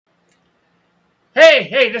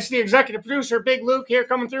Hey, this is the executive producer, Big Luke, here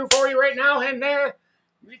coming through for you right now. And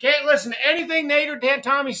you can't listen to anything Nate or Dan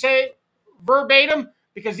Tommy say verbatim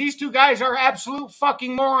because these two guys are absolute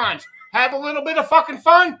fucking morons. Have a little bit of fucking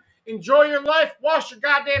fun. Enjoy your life. Wash your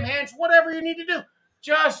goddamn hands. Whatever you need to do.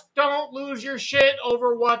 Just don't lose your shit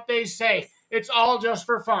over what they say. It's all just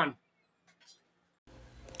for fun.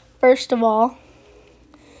 First of all,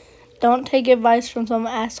 don't take advice from some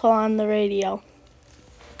asshole on the radio.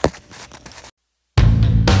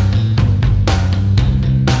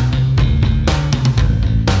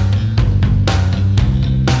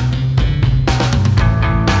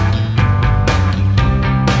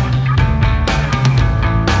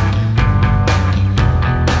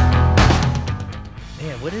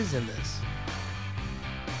 Man, what is in this?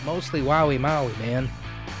 Mostly Wowie Maui, man.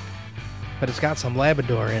 But it's got some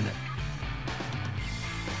Labrador in it.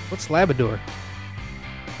 What's Labrador?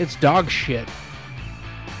 It's dog shit.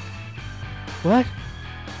 What?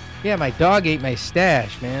 Yeah, my dog ate my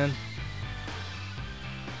stash, man.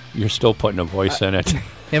 You're still putting a voice in it.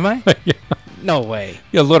 Am I? Yeah. No way.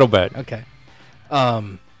 Yeah, a little bit. Okay.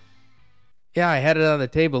 Yeah, I had it on the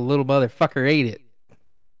table. Little motherfucker ate it.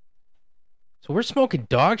 So we're smoking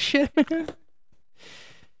dog shit, man?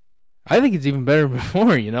 I think it's even better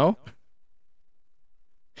before, you know?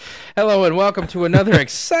 Hello and welcome to another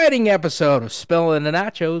exciting episode of Spilling the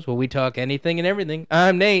Nachos, where we talk anything and everything.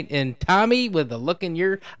 I'm Nate, and Tommy, with a look in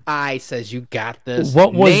your eye, says you got this.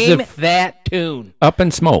 What was Name that tune? Up in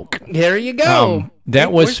Smoke. There you go.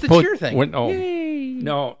 That was Where's the cheer thing? Oh, Yay.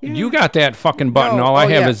 no, Yeah. you got that fucking button. No. All I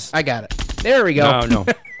have yeah. is I got it. There we go. no.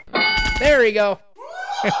 There we go.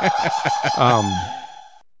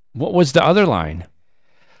 What was the other line?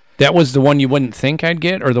 That was the one you wouldn't think I'd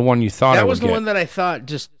get, or the one you thought I That would was the get? one that I thought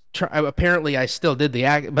just. Apparently, I still did the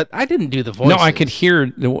act, but I didn't do the voice. No, I could hear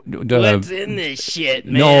What's in this shit,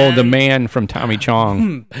 man? No, the man from Tommy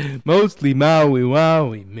Chong. Mostly Maui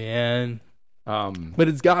Wowie, man. But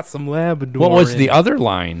it's got some Labrador. What was in the it. other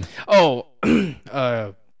line? Oh,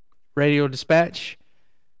 radio dispatch.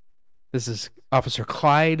 This is Officer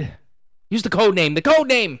Clyde. Use the code name. The code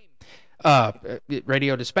name.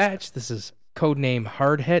 Radio dispatch. This is code name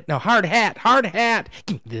Hard Hat. No, Hard Hat. Hard Hat.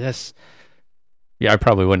 Give me this. Yeah, I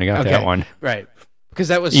probably wouldn't have got that one. Right. Because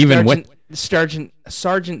that was Even Sergeant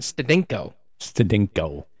Stadinko.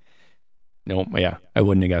 Stadinko. No, yeah, I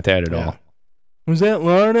wouldn't have got that at all. Was that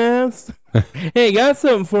lard ass? Hey, got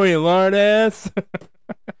something for you, lard ass.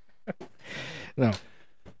 No.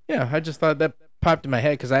 Yeah, I just thought that popped in my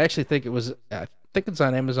head because I actually think it's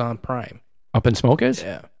on Amazon Prime. Up in Smoke is?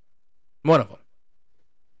 Yeah. One of them.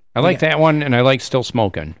 I like that one, and I like Still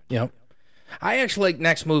Smoking. Yep. I actually like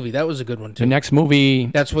Next Movie. That was a good one, too. The next movie...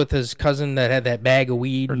 That's with his cousin that had that bag of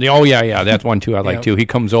weed. Oh, yeah, that's one, too, I like, Yeah. too. He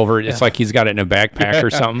comes over, it's like he's got it in a backpack or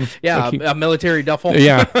something. Yeah, Like a military duffel.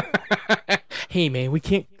 Yeah. Hey, man, we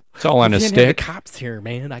can't... It's all on a We can't have the stick. cops here,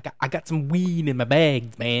 man. I got some weed in my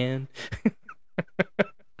bags, man.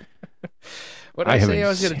 What did I say I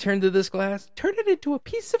was going to turn to this glass? Turn it into a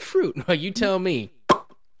piece of fruit. Well, you tell me.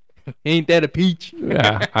 Ain't that a peach?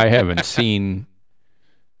 Yeah, I haven't seen...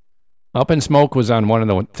 Up in Smoke was on one of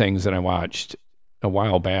the things that I watched a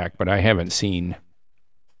while back, but I haven't seen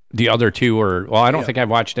the other two. I don't think I've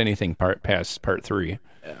watched anything past part 3.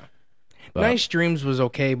 Yeah. Nice Dreams was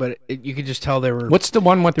okay, but you could just tell they were... What's the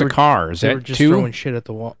one with the car? Is They that were just 2? throwing shit at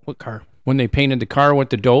the wall. What car? When they painted the car with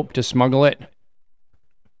the dope to smuggle it?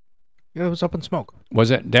 Yeah, it was Up in Smoke.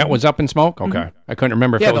 Was it? That was Up in Smoke? Okay. I couldn't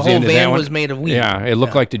remember if Yeah, it the was whole into that van one. was made of weed. Yeah, it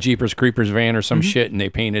looked Yeah. like the Jeepers Creepers van or some shit, and they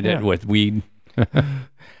painted it Yeah. with weed.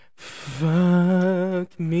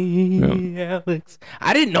 Fuck me, Alex.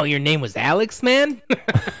 I didn't know your name was Alex, man.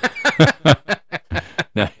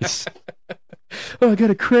 Nice. Oh, I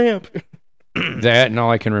got a cramp. That, and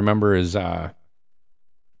all I can remember is it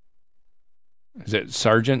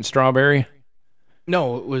Sergeant Strawberry?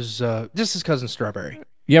 No, it was just his cousin Strawberry.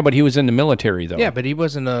 Yeah, but he was in the military, though. Yeah, but he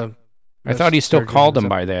wasn't a... I thought he still sergeant called or him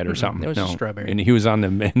by something. that or something. It was No. just Strawberry. And he was on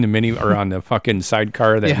in the mini or on the fucking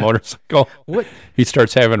sidecar of that Yeah. motorcycle. What? He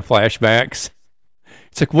starts having flashbacks.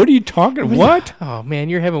 It's like, what are you talking? What? Oh, man,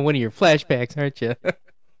 you're having one of your flashbacks, aren't you?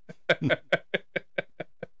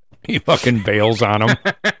 He fucking bails on him.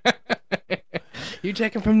 You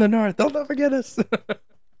take him from the north. They'll never get us.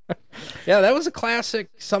 Yeah, that was a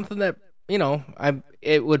classic. Something that,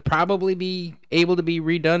 it would probably be able to be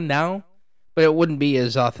redone now, but it wouldn't be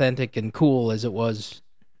as authentic and cool as it was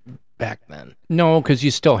back then. No, because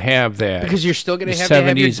you still have that. Because you're still going The to have to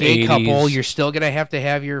have your 70s, gay 80s. couple. You're still going to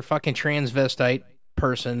have your fucking transvestite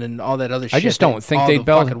person and all that other shit. I just don't that think all they'd the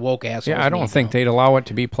build. fucking woke assholes. Yeah, I don't think they'd allow it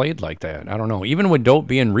to be played like that. I don't know. Even with dope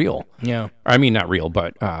being real. Yeah. I mean, not real,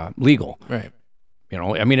 but legal. Right. You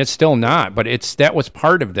know, I mean, it's still not, but that was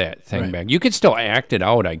part of that thing Right. back. You could still act it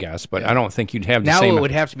out, I guess, but I don't think you'd have the Now same. it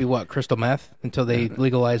would have to be what, crystal meth until they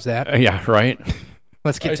legalize that. Yeah, right.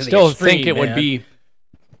 Let's get I to still the extreme, think it would man. be.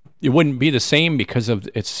 It wouldn't be the same because of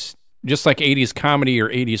it's just like 80s comedy or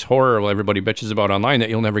 80s horror. Everybody bitches about online that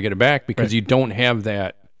you'll never get it back because you don't have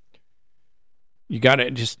that. You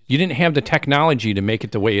didn't have the technology to make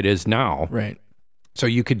it the way it is now. right. So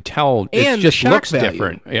you could tell it And just the shock looks value.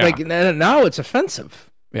 different. Yeah. Like now it's offensive.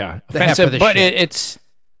 Yeah, The half of offensive, the but shit.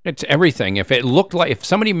 it's everything. If it looked like if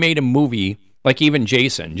somebody made a movie like even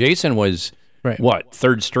Jason was Right. what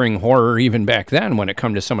third string horror even back then when it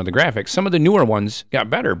come to some of the graphics. Some of the newer ones got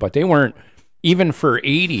better, but they weren't even for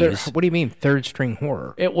 80s. What do you mean third string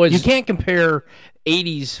horror? It was. You can't compare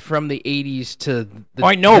 80s from the 80s to the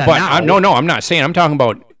I know, the but now. no, I'm not saying. I'm talking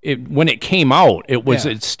about it when it came out. It was.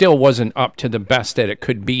 Yeah. It still wasn't up to the best that it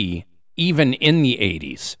could be, even in the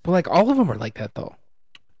 80s. But like all of them are like that though.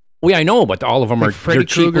 Well, I know, but all of them Like are Freddy they're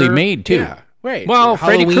cheaply Krueger. made too. Yeah, right. Well,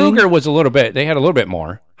 Freddy Halloween. Krueger was a little bit. They had a little bit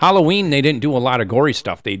more. Halloween, they didn't do a lot of gory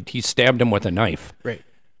stuff. He stabbed him with a knife. Right.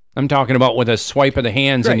 I'm talking about with a swipe of the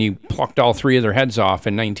hands, and Right. he plucked all three of their heads off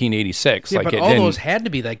in 1986. Yeah, like but it all didn't. those had to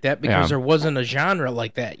be like that because Yeah. there wasn't a genre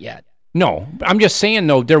like that yet. No, I'm just saying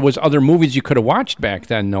though, there was other movies you could have watched back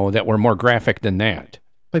then though that were more graphic than that.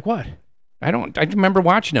 Like what? I remember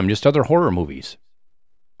watching them, just other horror movies.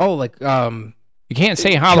 Oh, like You can't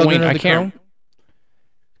say Halloween. Children of I the can't. Corn?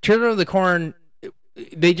 Children of the Corn.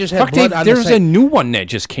 They just had Fuck, blood on there's the side. a new one that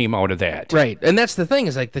just came out of that. Right, and that's the thing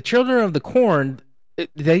is like the Children of the Corn.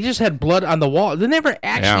 They just had blood on the wall. They never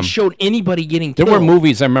actually Yeah. showed anybody getting There killed. were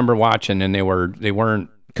movies I remember watching, and they weren't.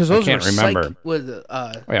 because I those can't were remember. with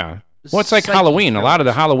Yeah. Well, it's like psyche Halloween. A lot of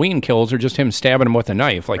the killers. Halloween kills are just him stabbing him with a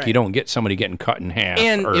knife. Like you Right. don't get somebody getting cut in half.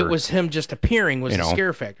 and or, it was him just appearing was you the know.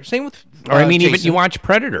 scare factor. Same with Or I mean, even Jason. you watch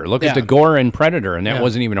Predator. Look Yeah. at the gore in Predator, and that Yeah.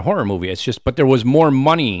 wasn't even a horror movie. It's just, but there was more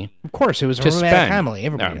money. Of course, it was a to romantic spend. comedy.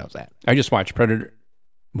 Everybody Yeah. knows that. I just watched Predator.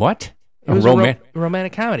 What? It was a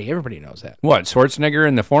romantic comedy. Everybody knows that. What? Schwarzenegger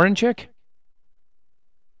and the foreign chick?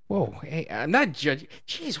 Whoa, hey, I'm not judging.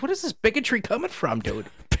 Jeez, what is this bigotry coming from, dude?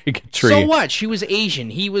 Bigotry. So what? She was Asian.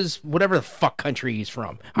 He was whatever the fuck country he's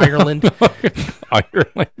from. Ireland.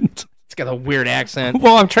 Ireland. It's got a weird accent.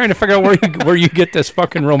 Well, I'm trying to figure out where you get this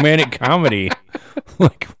fucking romantic comedy.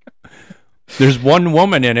 Like, there's one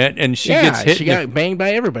woman in it, and she gets hit. She in the- got banged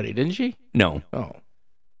by everybody, didn't she? no. Oh,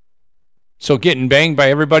 So getting banged by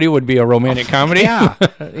everybody would be a romantic comedy? yeah.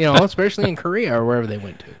 Especially in Korea or wherever they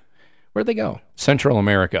went to. Where'd they go? Central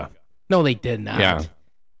America. No, they did not. Yeah.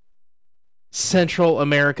 Central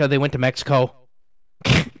America. They went to Mexico.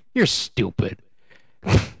 You're stupid.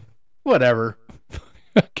 Whatever.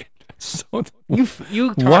 So, You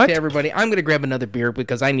talk What? to everybody. I'm gonna grab another beer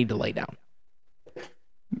because I need to lay down.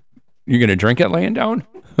 you're going to drink it laying down?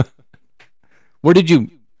 Where did you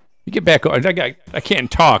get back? I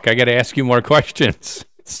can't talk. I got to ask you more questions.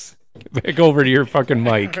 Get back over to your fucking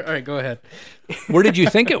mic. All right, go ahead. Where did you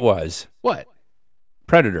think it was? What?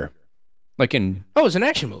 Predator. Like in, Oh, it was an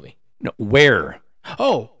action movie. no, where?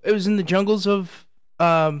 Oh, it was in the jungles of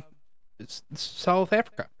South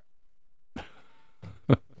Africa.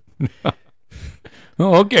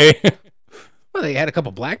 Oh, okay. Well, they had a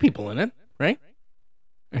couple black people in it, right?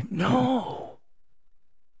 No.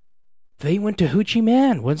 They went to Hoochie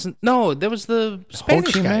Man. No, that was the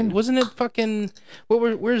Spanish Ho Chi guy. Minh? Wasn't it fucking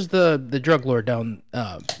where's the drug lord down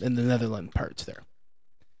in the Netherlands parts there?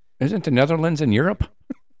 Isn't the Netherlands in Europe?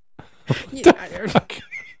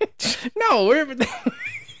 No,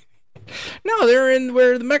 no, they're in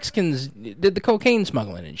where the Mexicans did the cocaine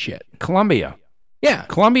smuggling and shit. Colombia. Yeah.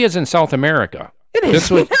 Colombia's in South America. It is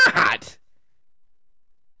This was- not.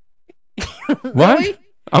 What? Really?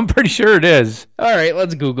 I'm pretty sure it is. All right,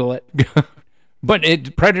 let's Google it. But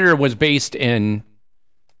Predator was based in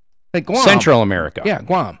Like Guam. Central America. Yeah,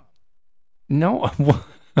 Guam. No.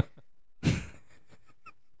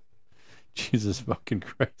 Jesus fucking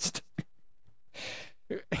Christ.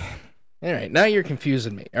 All right, now you're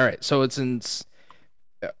confusing me. All right, so it's in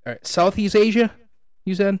all right, Southeast Asia,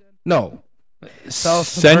 you said? No. South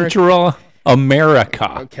Central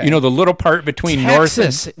America. Okay. You know the little part between North and...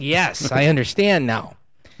 Texas. Yes, I understand now.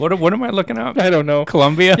 What am I looking up? I don't know.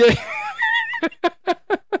 Colombia?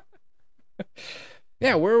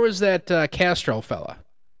 Yeah, where was that Castro fella?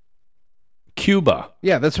 Cuba.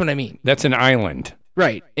 Yeah, that's what I mean. That's an island.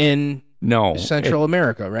 Right, in No. Central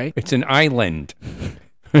America, right? It's an island.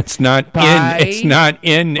 It's not By-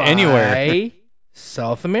 in anywhere. By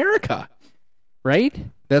South America, right?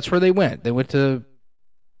 That's where they went. They went to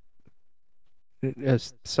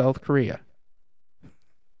South Korea.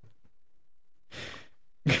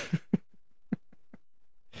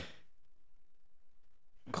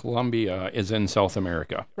 Colombia is in South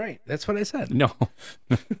America. Right. That's what I said. No.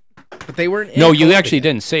 But they weren't in No, you Colombia. actually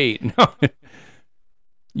didn't say it. No.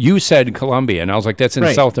 You said Colombia, and I was like, that's in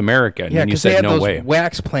Right. South America. And Yeah, then you because they said, had no those way.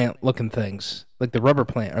 wax plant looking things, like the rubber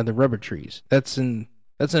plant or the rubber trees. That's in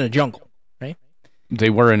a jungle, right? They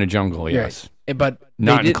were in a jungle, yes. Right. But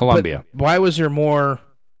Not they in Colombia. but why was there more?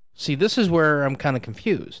 See, this is where I'm kind of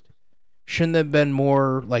confused. Shouldn't there have been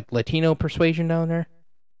more like Latino persuasion down there?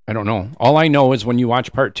 I don't know. All I know is when you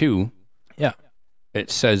watch part 2, Yeah. it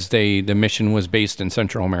says the mission was based in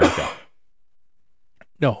Central America.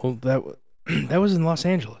 No, that was in Los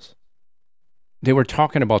Angeles. They were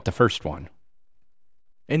talking about the first one.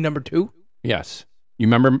 And number 2? Yes. You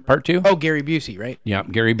remember part 2? Oh, Gary Busey, right? Yeah.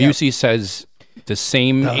 Gary Busey says the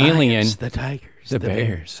same The alien. lions, the tigers, the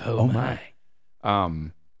bears. Oh my.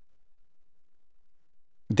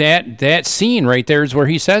 That scene right there is where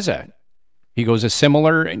he says that. He goes, a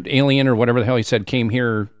similar alien or whatever the hell he said came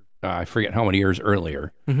here, I forget how many years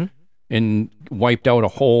earlier, and wiped out a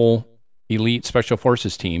whole elite special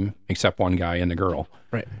forces team, except one guy and the girl.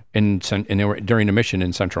 Right. And they were during a mission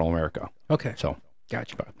in Central America. Okay. So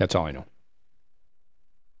Gotcha. that's all I know.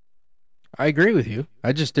 I agree with you.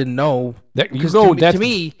 I just didn't know. That, you Because go, to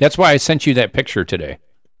me, that's why I sent you that picture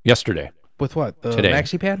yesterday. with what? The Today.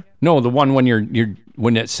 maxi pad? No, the one when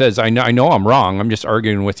when it says I know I'm wrong. I'm just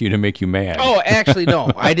arguing with you to make you mad. Oh, actually, no.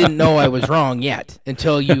 I didn't know I was wrong yet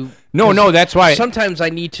until you. No, that's why. Sometimes I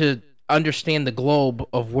need to understand the globe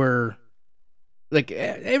of where, like,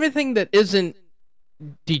 everything that isn't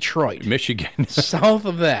Detroit, Michigan. south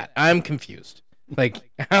of that, I'm confused. Like,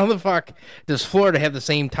 how the fuck does Florida have the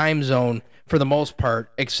same time zone for the most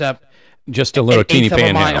part, except Just a little an teeny eighth of a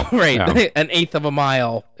panhandle. mile, right? Yeah. An eighth of a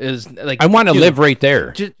mile is like. I want to dude, live right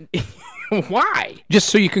there. Just, why? Just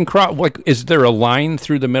so you can cross. Like, is there a line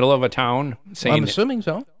through the middle of a town I'm saying, assuming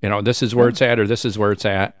so. this is where it's at, or this is where it's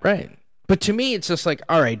at? Right. But to me, it's just like,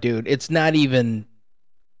 all right, dude, it's not even.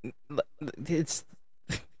 It's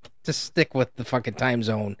just stick with the fucking time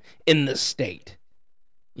zone in the state,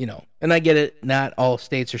 And I get it. Not all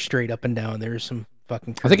states are straight up and down. There's some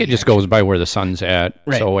fucking. I think it just goes by where the sun's at.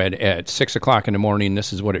 Right. So at 6 o'clock in the morning,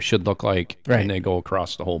 this is what it should look like, Right. and they go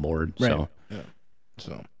across the whole board. Right. So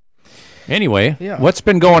So. anyway, Yeah. what's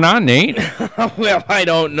been going on, Nate? Well, I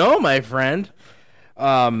don't know, my friend.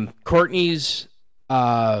 Courtney's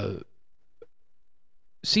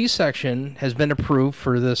C-section has been approved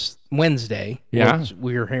for this Wednesday. Yeah.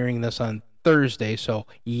 We were hearing this on Thursday, so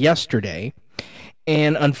yesterday.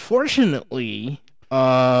 And unfortunately,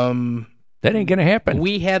 That ain't gonna happen.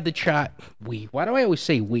 we had the child. Why do I always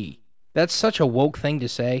say we? That's such a woke thing to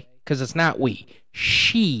say, because it's not we.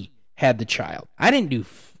 She had the child. I didn't do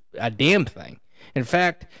a damn thing. In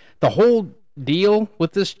fact, the whole deal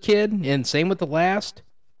with this kid, and same with the last,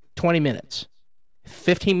 20 minutes.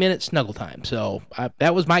 15 minute snuggle time. So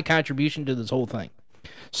that was my contribution to this whole thing.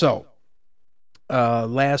 So,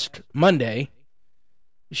 last Monday,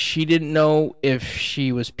 she didn't know if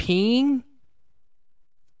she was peeing,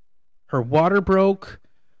 her water broke,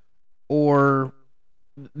 or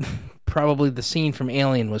probably the scene from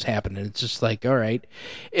Alien was happening. It's just like, all right,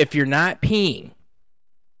 if you're not peeing,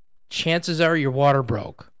 chances are your water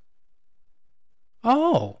broke.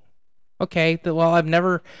 Oh, okay. Well, I've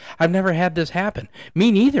never had this happen.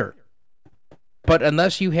 Me neither. But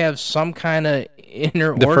unless you have some kind of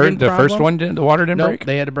inner organ the first problem- one, the water didn't Nope, break?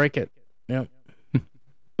 they had to break it. Yep.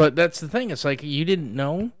 But that's the thing. It's like you didn't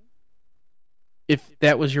know if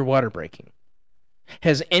that was your water breaking.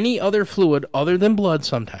 Has any other fluid other than blood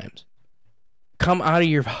sometimes come out of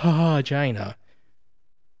your vagina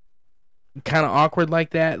kind of awkward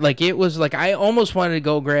like that? Like it was like I almost wanted to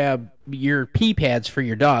go grab your pee pads for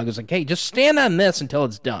your dog. It's like, hey, just stand on this until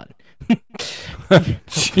it's done.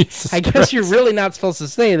 Jesus I guess Christ. you're really not supposed to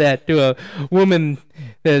say that to a woman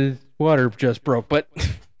that water just broke. But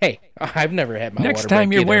hey, I've never had my Next water time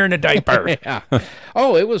break you're either. wearing a diaper. Yeah.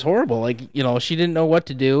 Oh, it was horrible. Like, she didn't know what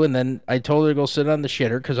to do. And then I told her to go sit on the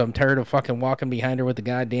shitter because I'm tired of fucking walking behind her with the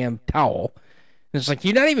goddamn towel. And it's like,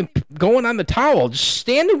 you're not even going on the towel. Just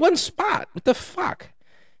stand in one spot. What the fuck?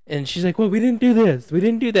 And she's like, well, we didn't do this. We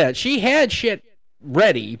didn't do that. She had shit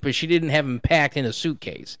ready, but she didn't have them packed in a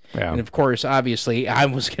suitcase. Yeah. And of course, obviously, I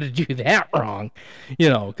was going to do that wrong,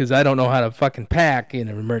 because I don't know how to fucking pack in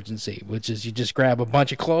an emergency, which is you just grab a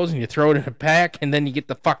bunch of clothes and you throw it in a pack and then you get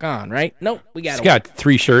the fuck on, right? Nope, we got He's to got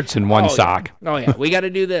 3 shirts and 1 sock. Oh, yeah. We got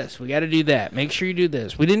to do this. We got to do that. Make sure you do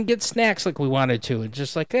this. We didn't get snacks like we wanted to. It's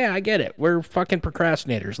just like, yeah, I get it. We're fucking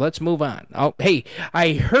procrastinators. Let's move on. Oh, hey,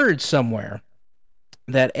 I heard somewhere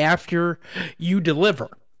that after you deliver,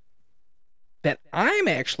 that I'm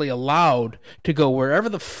actually allowed to go wherever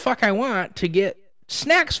the fuck I want to get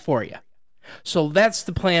snacks for you. So that's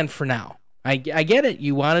the plan for now. I get it.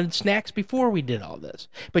 You wanted snacks before we did all this,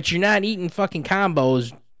 but you're not eating fucking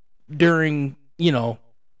combos during,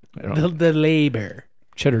 the labor.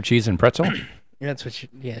 Cheddar cheese and pretzel? That's what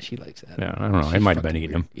she likes that. Yeah, I don't know. I might have been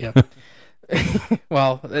eating them. Yeah.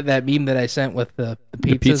 Well, that meme that I sent with the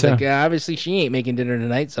pizza, pizza? like, obviously she ain't making dinner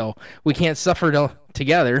tonight, so we can't suffer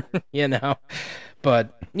together,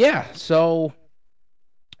 But, yeah, so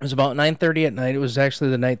it was about 9:30 at night. It was actually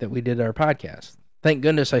the night that we did our podcast. Thank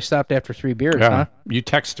goodness I stopped after 3 beers, Yeah. huh? You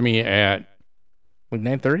texted me at... Like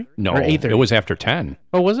 9:30? No, Or 8:30? it was after 10.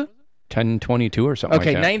 Oh, was it? 10:22 or something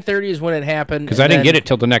Okay, like that. 9:30 is when it happened. Because I didn't get it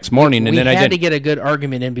till the next morning, and then I We had to didn't. get a good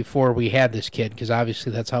argument in before we had this kid, because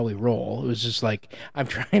obviously that's how we roll. It was just like, I'm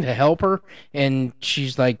trying to help her, and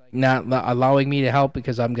she's like not allowing me to help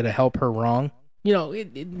because I'm going to help her wrong.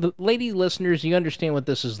 The lady listeners, you understand what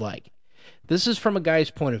this is like. This is from a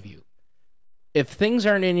guy's point of view. If things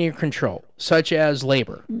aren't in your control, such as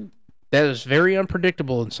labor, that is very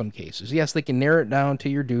unpredictable in some cases. Yes, they can narrow it down to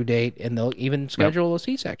your due date, and they'll even schedule a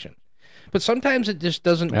C-section. But sometimes it just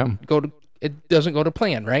doesn't go to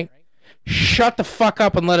plan, right? Shut the fuck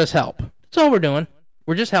up and let us help. That's all we're doing.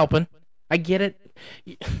 We're just helping. I get it.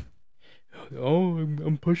 Oh,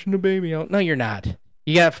 I'm pushing the baby out. No, you're not.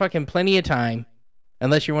 You got fucking plenty of time,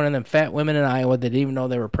 unless you're one of them fat women in Iowa that didn't even know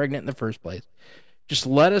they were pregnant in the first place. Just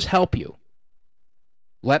let us help you.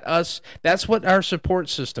 That's what our support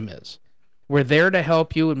system is. We're there to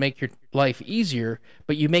help you and make your life easier,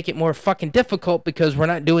 but you make it more fucking difficult because we're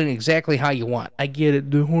not doing exactly how you want. I get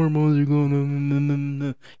it. The hormones are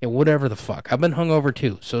going... Yeah, whatever the fuck. I've been hungover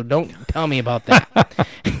too, so don't tell me about that.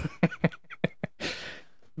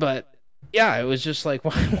 But, yeah, it was just like,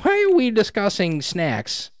 why are we discussing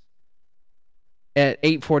snacks at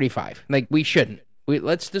 8:45? Like, we shouldn't.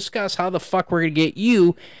 Let's discuss how the fuck we're going to get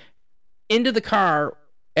you into the car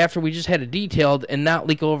after we just had it detailed and not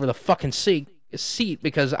leak over the fucking seat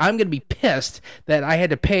because I'm going to be pissed that I had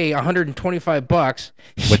to pay $125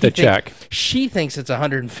 With the check. She thinks it's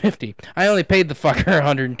 $150. I only paid the fucker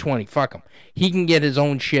 $120. Fuck him. He can get his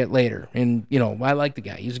own shit later. And, I like the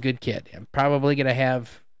guy. He's a good kid. I'm probably going to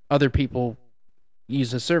have other people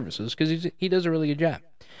use his services because he does a really good job.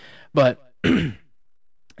 But,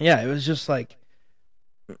 yeah, it was just like,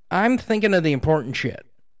 I'm thinking of the important shit.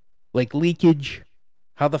 Like leakage.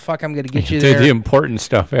 How the fuck I'm going to get you there? The important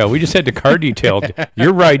stuff. Yeah, we just had the car detailed.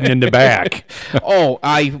 You're riding in the back. Oh,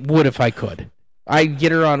 I would if I could. I'd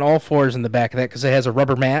get her on all fours in the back of that because it has a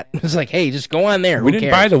rubber mat. It's like, hey, just go on there. We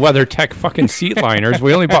didn't buy the WeatherTech fucking seat liners.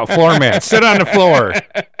 We only bought floor mats. Sit on the floor.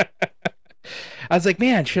 I was like,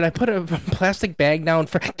 man, should I put a plastic bag down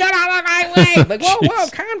for... Get out of my way! Like, whoa,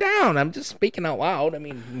 calm down. I'm just speaking out loud. I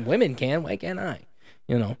mean, women can. Why can't I?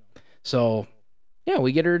 So... Yeah,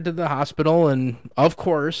 we get her to the hospital, and of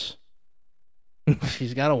course,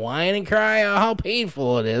 she's got to whine and cry how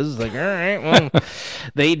painful it is. Like, all right, well,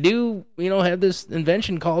 they do, have this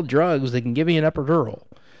invention called drugs. They can give you an epidural.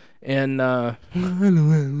 And,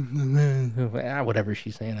 whatever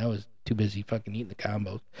she's saying. I was too busy fucking eating the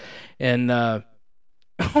combos. And,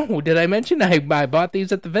 did I mention I bought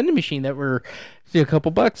these at the vending machine that were a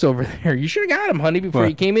couple bucks over there? You should have got them, honey, before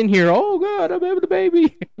you came in here. Oh, God, I'm having a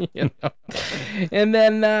baby. And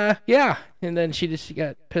then, and then she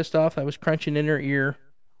got pissed off. I was crunching in her ear.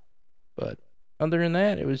 But other than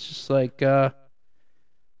that, it was just like,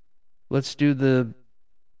 let's do the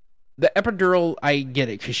epidural. I get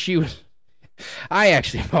it, because I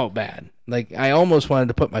actually felt bad. Like, I almost wanted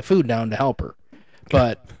to put my food down to help her.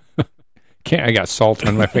 But... I got salt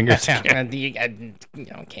on my fingers. Can't do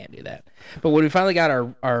that. But when we finally got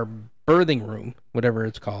our birthing room, whatever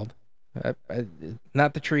it's called,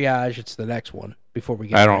 not the triage, it's the next one before we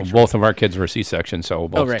get. I don't know. Both of our kids were C-section, so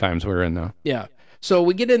both times we were in the. Yeah. So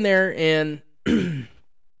we get in there and I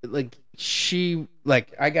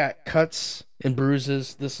got cuts and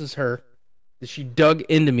bruises. This is her. She dug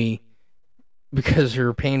into me because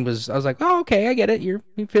her pain was, I was like, oh, okay, I get it. You're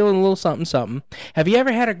feeling a little something, something. Have you ever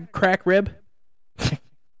had a crack rib?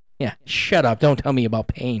 Yeah, shut up. Don't tell me about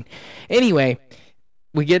pain. Anyway,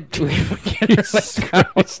 we get her laid down.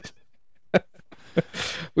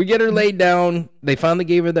 We get her laid down. They finally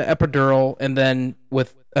gave her the epidural, and then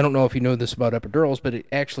I don't know if you know this about epidurals, but it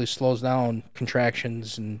actually slows down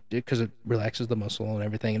contractions and because it relaxes the muscle and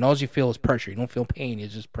everything. And all you feel is pressure. You don't feel pain.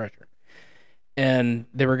 It's just pressure. And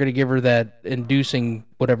they were going to give her that inducing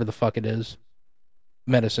whatever the fuck it is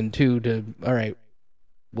medicine too all right,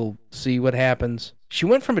 we'll see what happens. She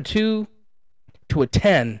went from a 2 to a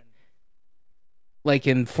 10 like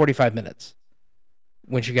in 45 minutes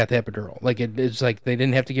when she got the epidural. Like it's like they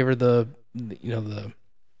didn't have to give her the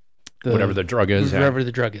whatever the drug is. Whatever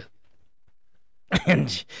the drug is.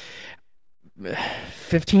 And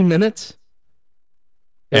 15 minutes?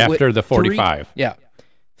 After the 45. Yeah.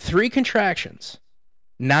 3 contractions,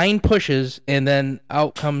 9 pushes, and then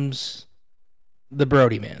out comes the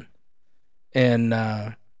Brody man. And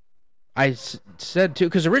I said, too,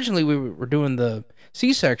 because originally we were doing the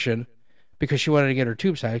C-section because she wanted to get her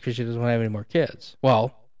tubes tied because she doesn't want to have any more kids.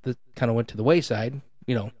 Well, that kind of went to the wayside,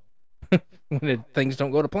 you know, when things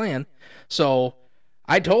don't go to plan. So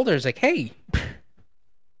I told her, I was like, hey,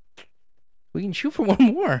 we can shoot for one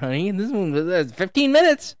more, honey. And this one was 15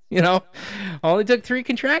 minutes, you know. Only took 3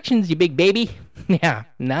 contractions, you big baby. Yeah,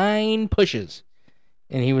 9 pushes.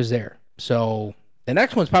 And he was there. So the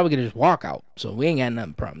next one's probably going to just walk out. So we ain't got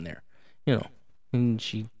nothing problem there, you know. And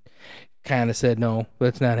she kind of said, no,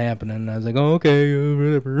 that's not happening. And I was like, oh, okay,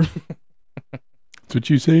 whatever. That's what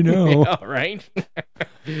you say now. Yeah, right?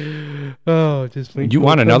 Oh, just You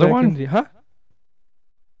want another one? Huh?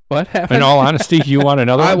 What happened? In all honesty, you want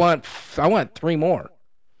another one? I want 3 more.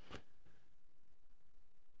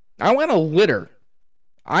 I want a litter.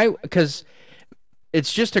 Because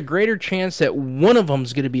it's just a greater chance that one of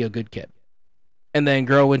them's going to be a good kid and then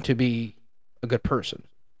grow into be a good person,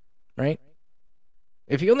 right?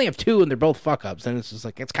 If you only have 2 and they're both fuck ups, then it's just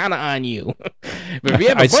like it's kind of on you. But if you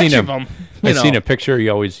have a bunch of them, I've seen a picture.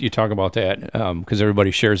 You talk about that because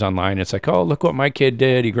everybody shares online. It's like, oh, look what my kid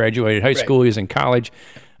did. He graduated high school. He was in college.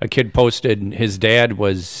 A kid posted his dad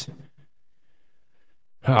was,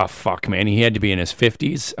 oh, fuck, man. He had to be in his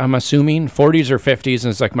 50s, I'm assuming, 40s or 50s. And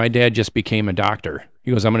it's like, my dad just became a doctor. He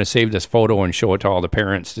goes, I'm going to save this photo and show it to all the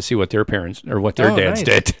parents to see what their parents or what their dads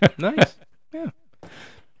did. Nice. Yeah.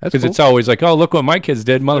 Because it's always like, oh, look what my kids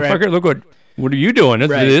did. Motherfucker, Right. look what are you doing?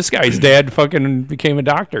 This guy's dad fucking became a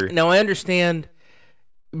doctor. Now, I understand,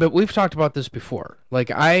 but we've talked about this before. Like,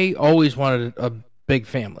 I always wanted a big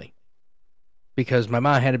family because my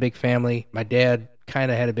mom had a big family. My dad kind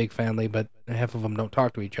of had a big family, but half of them don't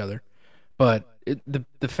talk to each other. But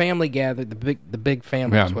the family gather, the big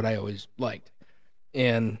family is what I always liked.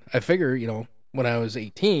 And I figure, you know, when I was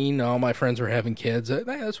 18, all my friends were having kids.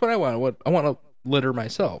 That's what I want. I want to litter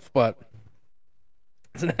myself, but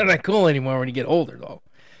it's not that cool anymore when you get older, though.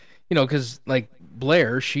 You know, because, like,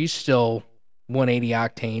 Blair, she's still 180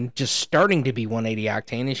 octane, just starting to be 180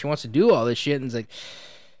 octane, and she wants to do all this shit, and it's like,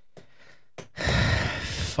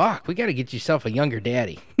 fuck, we got to get yourself a younger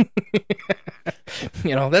daddy.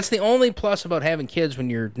 You know, that's the only plus about having kids when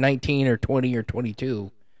you're 19 or 20 or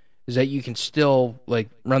 22, is that you can still, like,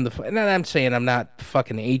 run the... And I'm saying I'm not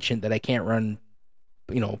fucking ancient that I can't run,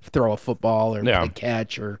 you know, throw a football or play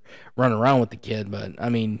catch or run around with the kid, but I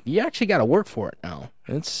mean, you actually got to work for it now.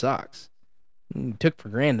 It sucks. You took for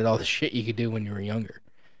granted all the shit you could do when you were younger,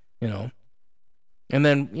 you know. And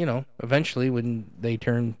then, you know, eventually when they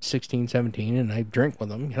turn 16, 17 and I drink with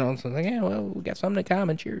them, you know, it's like, yeah, well, we got something in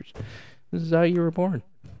common. Cheers. This is how you were born.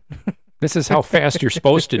 This is how fast you're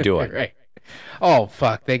supposed to do it. Right. Oh,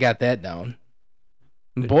 fuck. They got that down.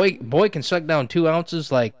 Boy can suck down 2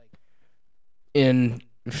 ounces like in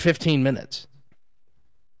 15 minutes.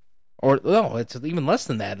 Or no, it's even less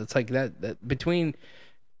than that. It's like that between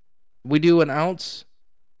we do an ounce,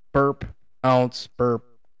 burp,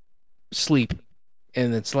 sleep,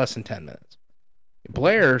 and it's less than 10 minutes.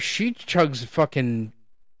 Blair, she chugs fucking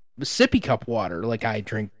sippy cup water like I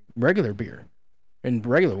drink regular beer and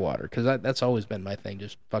regular water, because that's always been my thing,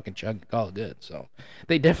 just fucking chug and call it good. So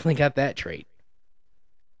they definitely got that trait.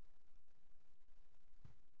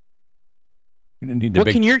 What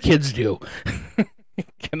can your kids do?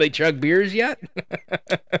 Can they chug beers yet?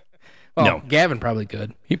 Oh, no. Gavin probably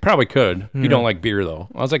could. He probably could. He don't like beer, though.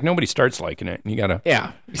 I was like, nobody starts liking it. You gotta.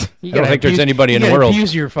 Yeah. I don't think there's anybody in the world.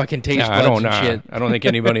 Use your fucking taste buds and shit. I don't think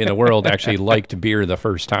anybody in the world actually liked beer the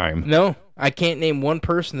first time. No, I can't name one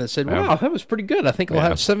person that said, "Wow, that was pretty good. I think I'll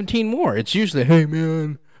have 17 more." It's usually, "Hey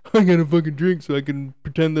man, I gotta fucking drink so I can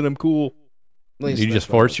pretend that I'm cool." You just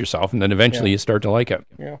force yourself, and then eventually you start to like it.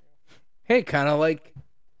 Yeah. Hey, kind of like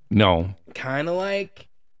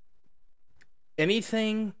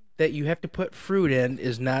anything that you have to put fruit in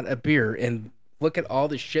is not a beer. And look at all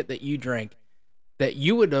the shit that you drank that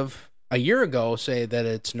you would have a year ago say that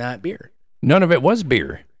it's not beer. None of it was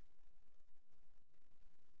beer.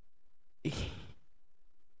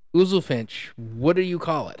 Ouzelfinch, what do you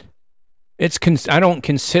call it? It's I don't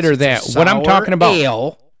consider that. Sour What I'm talking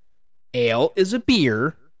about. Ale is a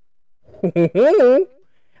beer.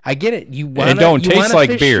 I get it. It don't taste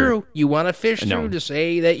like beer. You want to fish through to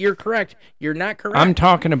say that you're correct. You're not correct. I'm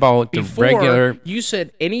talking about the regular. You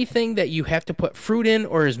said anything that you have to put fruit in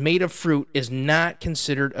or is made of fruit is not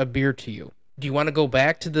considered a beer to you. Do you want to go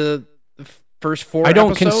back to the first 4 I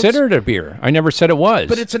don't episodes. consider it a beer. I never said it was.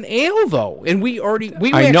 But it's an ale, though, and we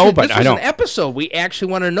I know, but this I was don't- an episode. We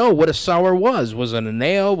actually want to know what a sour was. Was it an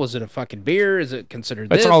ale? Was it a fucking beer? Is it considered?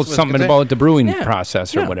 That's this? all Was it something considered- about the brewing Yeah.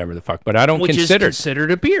 process or Yeah. whatever the fuck. But I don't Which consider. is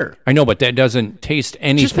considered a beer. I know, but that doesn't taste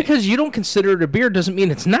anything. Just because you don't consider it a beer doesn't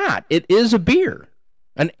mean it's not. It is a beer.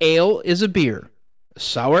 An ale is a beer. A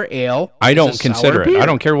sour ale. I is don't a consider sour it. beer. I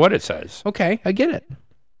don't care what it says. Okay, I get it.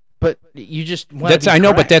 But you just want That's to be I know,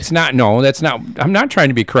 but correct. that's not. No, that's not. I'm not trying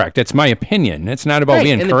to be correct. That's my opinion. It's not about right,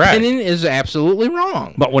 being an correct. opinion is absolutely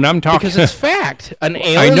wrong. But when I'm talking, because it's fact. An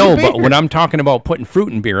ale I is know, a beer. but when I'm talking about putting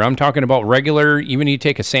fruit in beer, I'm talking about regular. Even you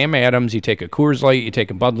take a Sam Adams, you take a Coors Light, you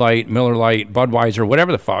take a Bud Light, Miller Light, Budweiser,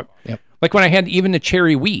 whatever the fuck. Yep. Like when I had even the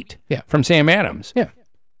cherry wheat Yeah. from Sam Adams. Yeah.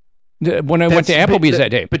 When I went to That's- Applebee's but- that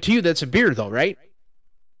day, But to you, that's a beer, though, right?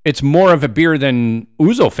 it's more of a beer than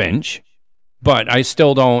Ouzo Finch, but I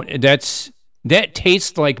still don't. That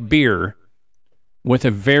tastes like beer with a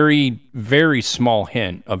very, very small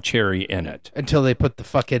hint of cherry in it. Until they put the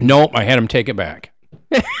fucking... Nope, I had them take it back.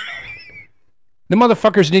 The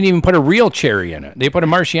motherfuckers didn't even put a real cherry in it. They put a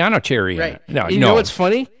Marciano cherry Right. in it. No, you know what's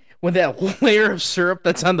funny? When that layer of syrup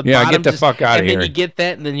that's on the Yeah, bottom... get the fuck outta And here. then you get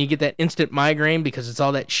that, and then you get that instant migraine because it's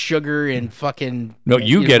all that sugar and fucking... No,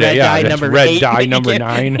 you get red it. Yeah, dye that's number red 8 dye that you number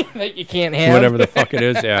can't- 9. that you can't have. Whatever the fuck it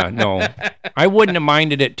is. Yeah, no. I wouldn't have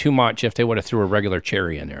minded it too much if they would have threw a regular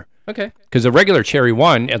cherry in there. Okay. Because the regular cherry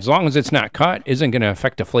one, as long as it's not cut, isn't going to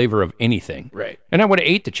affect the flavor of anything. Right. And I would have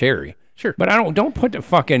ate the cherry. Sure. But don't put the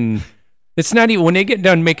fucking... It's not even... When they get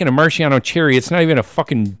done making a Marciano cherry, it's not even a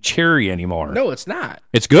fucking cherry anymore. No, it's not.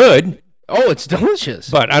 It's good, Oh, it's delicious.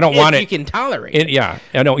 but I don't if want you it... can tolerate it. Yeah,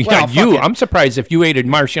 I don't... Well, yeah, fuck you... it. I'm surprised if you ate a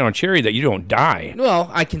Marciano cherry that you don't die. Well,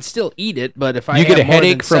 I can still eat it, but if I You get a have more than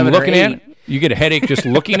headache from 7 or looking at 8, it? You get a headache just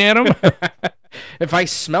looking at them? if I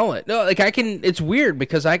smell it. No, like I can. It's weird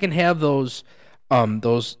because I can have those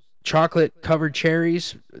chocolate covered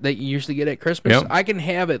cherries that you usually get at Christmas. Yep. I can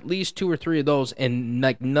have at least 2 or 3 of those, and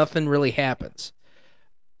like nothing really happens.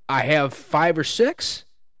 I have 5 or 6.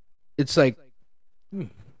 It's like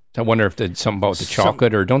I wonder if there's something about the Some-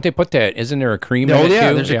 chocolate, or don't they put that? Isn't there a cream Oh, in it yeah,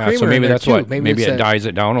 too? there's a So creamer maybe in there, that's too. what. Maybe Maybe it's it that- dyes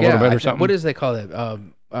it down a yeah, little bit I or think- something. What is they call it?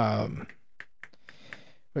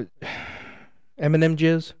 M&M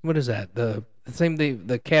jizz. What is that? The same thing.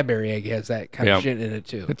 The Cadbury egg has that kind Yeah. of shit in it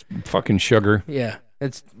too. It's fucking sugar. Yeah,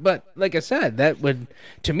 but like I said, that would make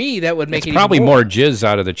It's it even probably more jizz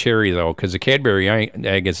out of the cherry though, because the Cadbury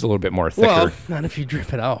egg is a little bit more Well, thicker. not if you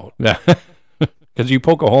drip it out. Because you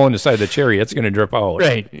poke a hole in the side of the cherry, it's going to drip out.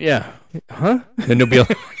 Right. Yeah. Huh? Then there'll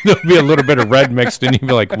be a little bit of red mixed in. You'll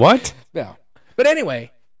be like, what? Yeah. But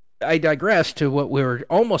anyway, I digress to what we were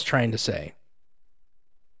almost trying to say.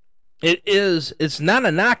 It's not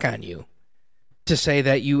a knock on you to say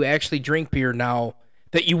that you actually drink beer now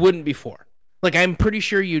that you wouldn't before. Like, I'm pretty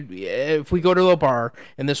sure if we go to a bar,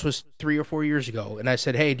 and this was 3 or 4 years ago, and I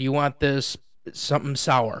said, hey, do you want this something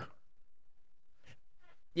sour?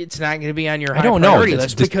 It's not going to be on your high don't know. priority This-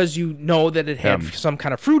 list this- because you know that it had some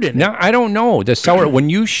kind of fruit in it. No, I don't know. The sour, when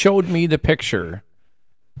you showed me the picture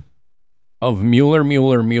of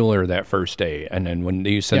Mueller that first day, and then when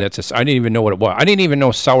you said I didn't even know what it was. I didn't even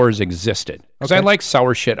know sours existed. Because I Okay. like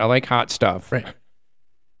sour shit. I like hot stuff. Right.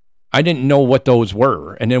 I didn't know what those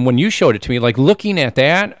were. And then when you showed it to me, like looking at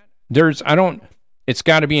that, it's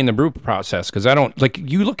got to be in the brew process because I don't, like,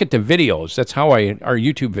 you look at the videos. That's how our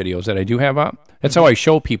YouTube videos that I do have up, that's how I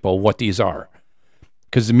show people what these are.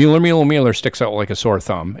 Because the Mueller sticks out like a sore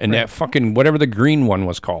thumb. And that fucking, whatever the green one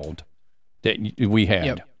was called that we had.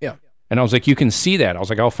 Yep. Yeah. And I was like, you can see that. I was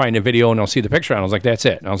like, I'll find a video and I'll see the picture. And I was like, that's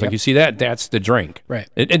it. And I was like, you see that? That's the drink. Right.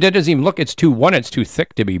 It doesn't even look, it's too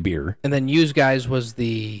thick to be beer. And then Use Guys was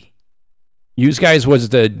the... Use Guys was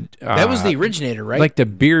the... that was the originator, right? Like the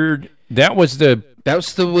beer, that was the... That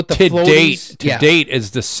was the with the To floaties. date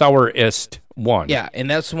is the sourest one. Yeah, and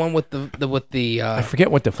that's the one with the I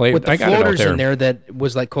forget what the flavor... with the I got it out floaters there. in there that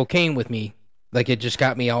was like cocaine with me. Like it just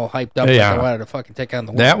got me all hyped up. Yeah. Like I wanted to fucking take on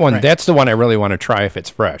the That world. one, Right. that's the one I really want to try if it's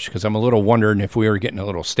fresh, because I'm a little wondering if we were getting a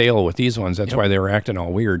little stale with these ones. That's why they were acting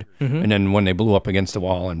all weird. And then when they blew up against the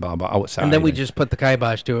wall and blah, blah, outside. And then we just put the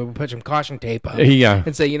kibosh to it. We put some caution tape on. Yeah.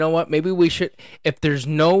 And say, you know what? Maybe we should. If there's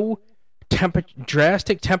no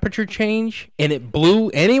drastic temperature change and it blew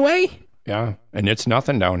anyway, Yeah, and it's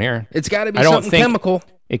nothing down here. it's got to be I don't something think- chemical.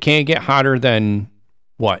 It can't get hotter than,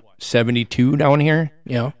 what, 72 down here?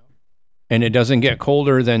 You know. And it doesn't get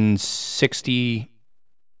colder than 60.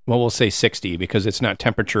 Well, we'll say 60 because it's not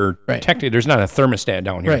temperature. Right. Technically, there's not a thermostat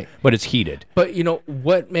down here, Right. but it's heated. But you know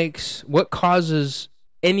what causes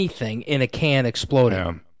anything in a can exploding?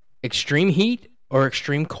 Yeah. Extreme heat or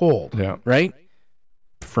extreme cold. Yeah. Right.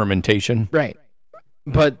 fermentation. Right.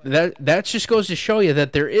 But that just goes to show you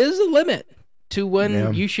that there is a limit to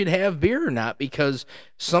when you should have beer or not, because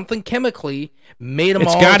something chemically made them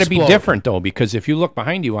all It's got to be explode. different, though, because if you look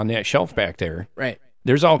behind you on that shelf back there, Right.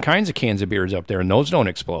 there's all kinds of cans of beers up there, and those don't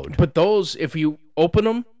explode. But those, if you open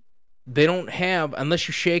them, they don't have, unless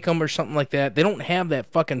you shake them or something like that, they don't have that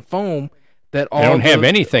fucking foam that all They don't have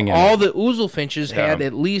anything in all it. the Ouzelfinches had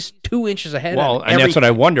at least 2 inches ahead. Well, on and that's what I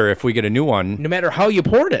everything, wonder if we get a new one, no matter how you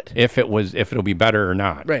poured it. if it'll be better or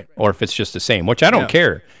not, Right. or if it's just the same, which I don't Yeah.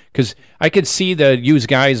 care, because I could see the used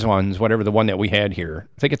guys ones, whatever the one that we had here.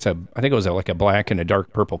 I think it was like a black and a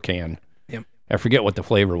dark purple can. Yep. I forget what the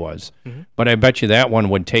flavor was, but I bet you that one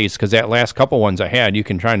would taste, because that last couple ones I had,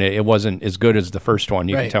 it wasn't as good as the first one.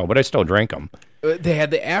 You can Right. tell, but I still drank them. They had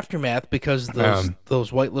the aftermath because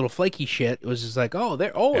those white little flaky shit. It was just like,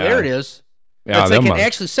 there it is. Yeah, It's like them it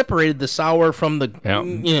actually separated the sour from the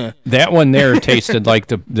Yeah. That one there tasted like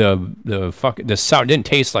the sour didn't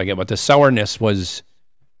taste like it, but the sourness was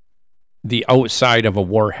the outside of a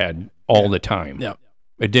warhead all the time. Yeah.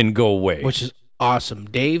 It didn't go away. Which is awesome.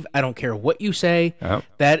 Dave, I don't care what you say. Yeah.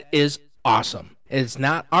 That is awesome. It's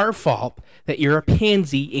not our fault that you're a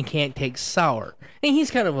pansy and can't take sour. And he's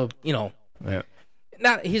kind of a, Yeah.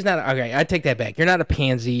 he's not, okay, I take that back. You're not a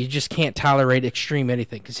pansy. You just can't tolerate extreme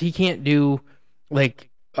anything. Because he can't do, like,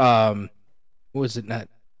 what's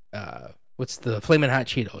the Flamin' Hot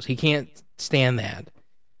Cheetos? He can't stand that.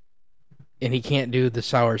 And he can't do the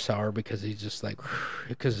sour because he's just like,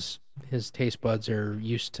 because his taste buds are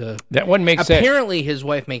used to. That one makes that. Apparently, his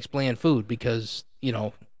wife makes bland food because,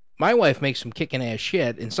 my wife makes some kicking ass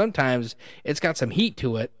shit, and sometimes it's got some heat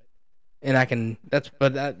to it, and that's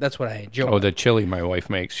what I enjoy. Oh, the chili my wife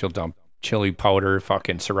makes. She'll dump chili powder,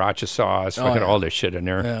 fucking sriracha sauce, fucking all this shit in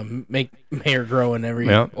there. Make hair grow in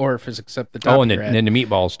every orifice except the top. Oh, and of your head. then the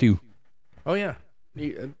meatballs too. Oh yeah,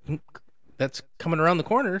 that's coming around the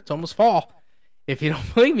corner. It's almost fall. If you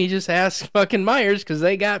don't believe me, just ask fucking Myers, because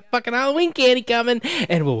they got fucking Halloween candy coming,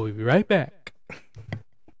 and we'll be right back.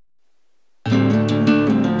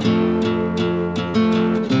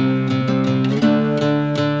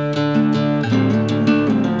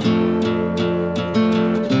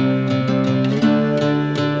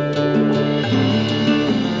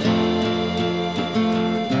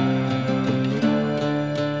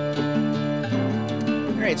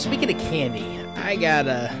 All right, speaking of candy, I got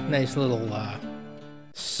a nice little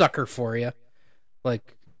sucker for you.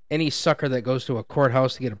 Like any sucker that goes to a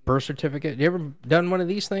courthouse to get a birth certificate. You ever done one of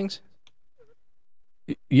these things?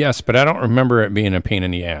 Yes, but I don't remember it being a pain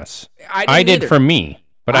in the ass. I did for me,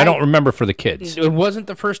 but I don't remember for the kids. It wasn't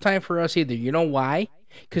the first time for us either. You know why?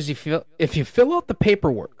 Because if you fill out the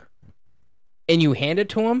paperwork and you hand it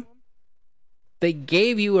to them, they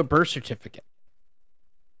gave you a birth certificate.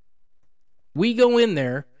 We go in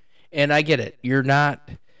there, and I get it. You're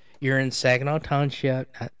in Saginaw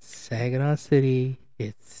Township, not Saginaw City.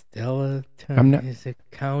 It's still a town. It's a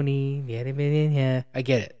county. Yeah, I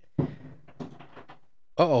get it.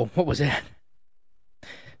 Uh-oh, what was that?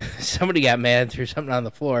 Somebody got mad and threw something on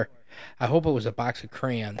the floor. I hope it was a box of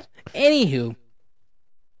crayons. Anywho,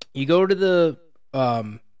 you go to the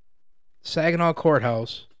Saginaw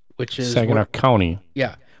Courthouse, which is Saginaw County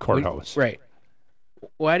Courthouse. Courthouse. Right.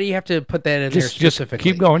 Why do you have to put that in there specifically? Just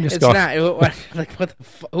keep going. It's not. Like, what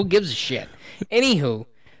the who gives a shit? Anywho,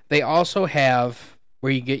 they also have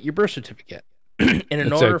where you get your birth certificate. And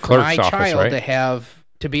in order for my child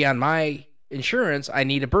to be on my insurance, I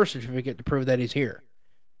need a birth certificate to prove that he's here.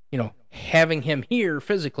 Having him here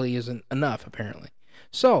physically isn't enough, apparently.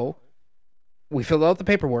 So, we fill out the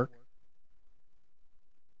paperwork.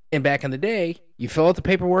 And back in the day, you fill out the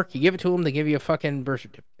paperwork, you give it to them, they give you a fucking birth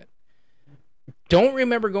certificate. Don't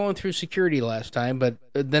remember going through security last time, but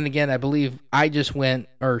then again, I believe we just went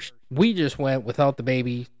without the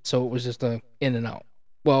baby, so it was just a in and out.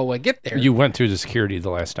 Well, I get there. You went through the security the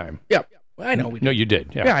last time. Yeah, I know. No, you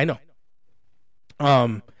did. Yeah, I know.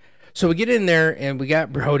 So we get in there and we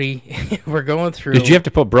got Brody. We're going through. Did you have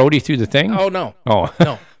to put Brody through the thing? Oh no. Oh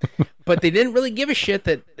no. But they didn't really give a shit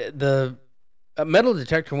that the metal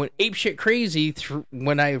detector went apeshit crazy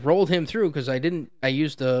when I rolled him through, because I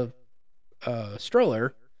used a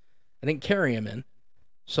stroller. I didn't carry him in.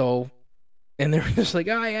 So, and they were just like,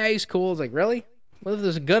 oh yeah, he's cool. I was like, really? What if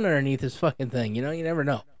there's a gun underneath this fucking thing? You never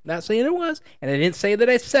know. Not saying it was, and I didn't say that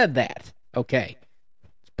I said that. Okay.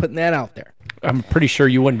 Just putting that out there. I'm pretty sure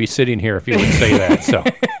you wouldn't be sitting here if you would say that. So,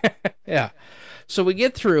 yeah. So we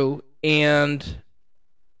get through, and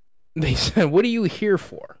they said, what are you here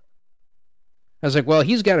for? I was like, well,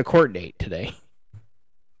 he's got a court date today.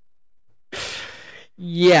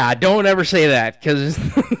 Yeah, don't ever say that because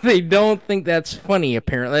they don't think that's funny.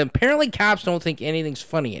 Apparently, cops don't think anything's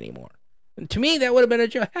funny anymore. And to me, that would have been a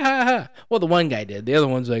joke. Ha, ha, ha. Well, the one guy did. The other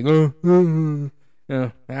one's like,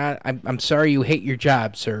 I'm sorry you hate your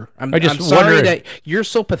job, sir. I'm sorry that you're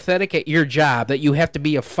so pathetic at your job that you have to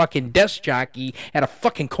be a fucking desk jockey at a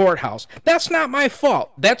fucking courthouse. That's not my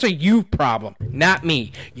fault. That's a you problem, not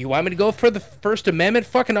me. You want me to go for the First Amendment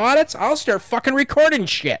fucking audits? I'll start fucking recording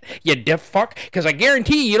shit, you deaf fuck. Because I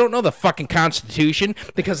guarantee you don't know the fucking Constitution.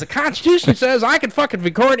 Because the Constitution says I can fucking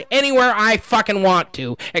record anywhere I fucking want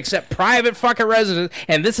to, except private fucking residence.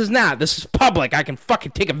 And this is not. This is public. I can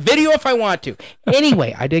fucking take a video if I want to.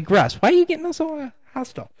 Anyway, I digress. Why are you getting so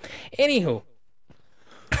hostile? Anywho,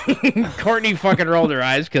 Courtney fucking rolled her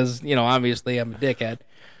eyes because, obviously I'm a dickhead.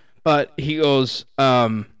 But he goes,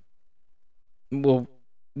 well,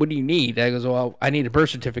 what do you need? I goes, well, I need a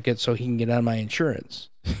birth certificate so he can get on my insurance.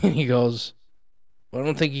 And he goes, well, I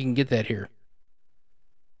don't think you can get that here.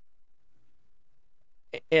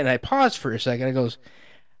 And I paused for a second. I goes,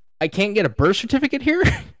 I can't get a birth certificate here?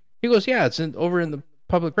 He goes, yeah, it's over in the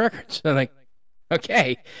public records. And I'm like,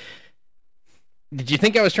 okay. Did you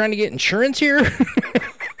think I was trying to get insurance here?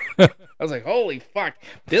 I was like, holy fuck,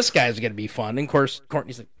 this guy's going to be fun. And of course,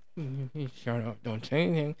 Courtney's like, shut up, don't say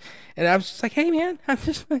anything. And I was just like, hey, man, I'm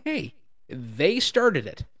just like, hey, they started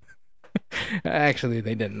it. Actually,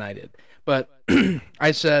 they didn't, I did. But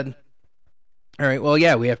I said, all right, well,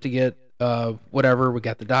 yeah, we have to get whatever. We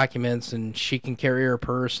got the documents, and she can carry her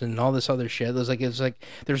purse and all this other shit. It's like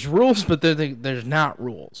there's rules, but there's not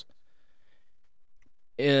rules.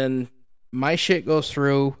 And my shit goes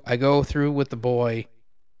through. I go through with the boy.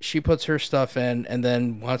 She puts her stuff in and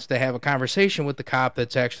then wants to have a conversation with the cop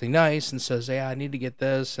that's actually nice and says, hey, I need to get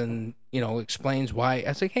this, and, explains why. I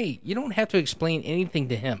was like, hey, you don't have to explain anything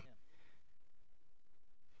to him.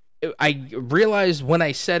 I realized when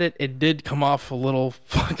I said it, it did come off a little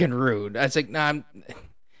fucking rude. I was like, nah, and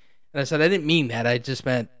I said, I didn't mean that. I just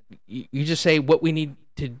meant, you just say what we need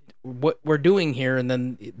to, what we're doing here, and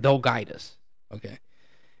then they'll guide us. Okay.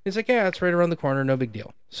 He's like, yeah, it's right around the corner, no big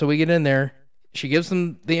deal. So we get in there, she gives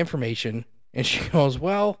them the information, and she goes,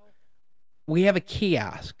 well, we have a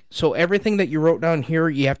kiosk, so everything that you wrote down here,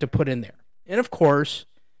 you have to put in there. And of course,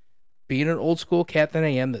 being an old school cat that I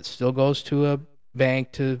am that still goes to a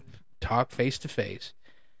bank to talk face to face,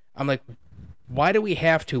 I'm like, why do we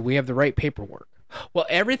have to? We have the right paperwork. Well,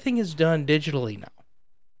 everything is done digitally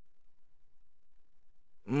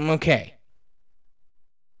now. Okay.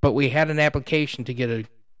 But we had an application to get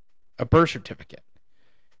a birth certificate.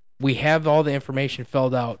 We have all the information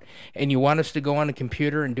filled out, and you want us to go on a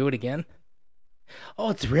computer and do it again? Oh,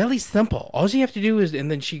 it's really simple. All you have to do is, and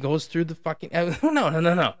then she goes through the fucking,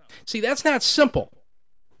 no. See, that's not simple.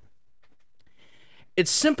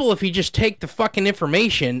 It's simple if you just take the fucking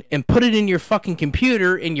information and put it in your fucking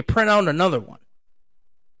computer and you print out another one.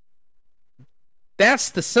 That's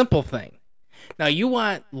the simple thing. Now, you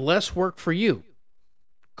want less work for you.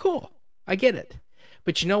 Cool. I get it.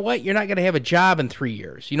 But you know what? You're not going to have a job in 3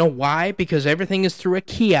 years. You know why? Because everything is through a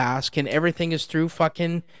kiosk and everything is through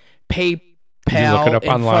fucking PayPal. You look it up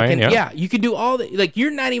online, yeah, you can do all the, like, you're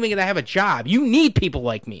not even going to have a job. You need people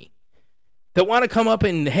like me that want to come up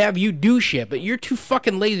and have you do shit, but you're too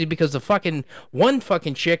fucking lazy because the fucking one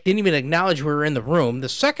fucking chick didn't even acknowledge we were in the room. The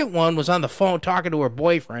second one was on the phone talking to her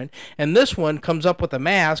boyfriend, and this one comes up with a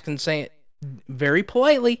mask and saying very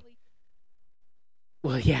politely,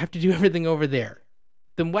 well, you have to do everything over there.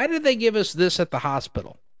 Then why did they give us this at the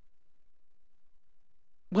hospital?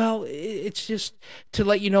 Well, it's just to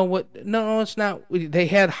let you know what... No, it's not. They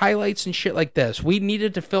had highlights and shit like this. We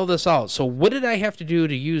needed to fill this out. So what did I have to do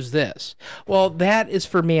to use this? Well, that is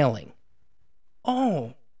for mailing.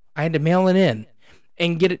 Oh, I had to mail it in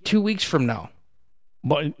and get it 2 weeks from now.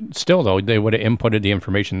 But still, though, they would have inputted the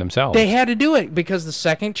information themselves. They had to do it because the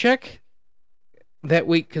second chick that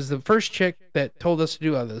week, because the first chick that told us to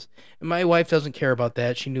do all this, and my wife doesn't care about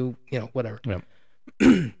that. She knew, whatever.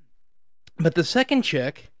 Yeah. But the second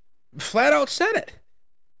chick flat out said it.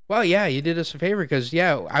 Well, yeah, you did us a favor because,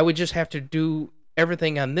 yeah, I would just have to do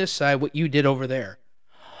everything on this side what you did over there.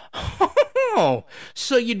 Oh,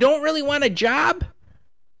 so you don't really want a job?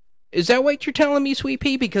 Is that what you're telling me, Sweet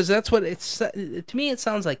Pea? Because that's what it's, to me, it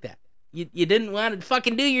sounds like that. You didn't want to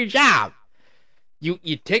fucking do your job.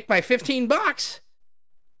 You take my $15,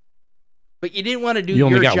 but you didn't want to do your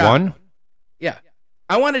job. You only got one? Yeah.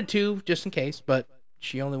 I wanted two, just in case, but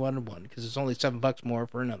she only wanted one because it's only $7 more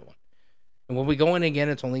for another one. And when we go in again,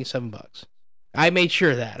 it's only $7. I made sure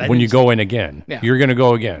of that. When you go in again, yeah. You're going to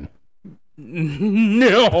go again.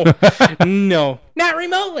 No, no, not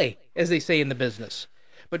remotely, as they say in the business.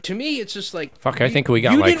 But to me, it's just like, Fuck, I think we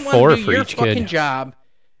got you like didn't wanna 4 do for your each fucking kid. job,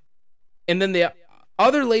 and then the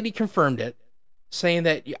other lady confirmed it, saying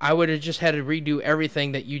that I would have just had to redo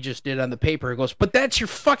everything that you just did on the paper. It goes, but that's your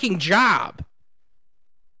fucking job.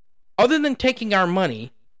 Other than taking our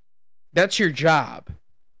money, that's your job.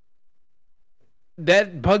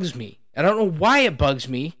 That bugs me. I don't know why it bugs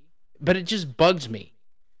me, but it just bugs me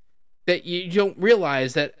that you don't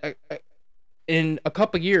realize that in a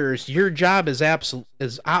couple years your job is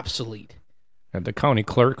obsolete. And the county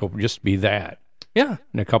clerk will just be that. Yeah,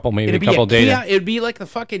 In a couple, maybe it'd a couple days. It'd be like the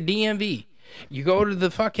fucking DMV. You go to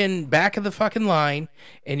the fucking back of the fucking line,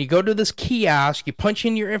 and you go to this kiosk. You punch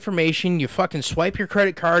in your information. You fucking swipe your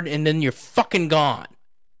credit card, and then you're fucking gone.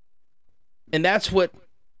 And that's what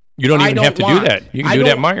You don't I even don't have to want. do that. You can I do it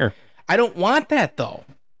at don't- Meyer. I don't want that though.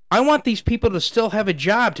 I want these people to still have a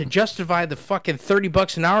job to justify the fucking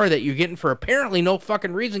 $30 an hour that you're getting for apparently no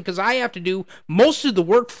fucking reason, because I have to do most of the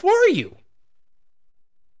work for you.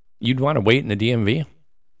 You'd want to wait in the DMV?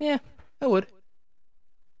 Yeah, I would.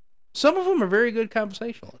 Some of them are very good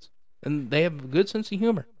conversationalists, and they have a good sense of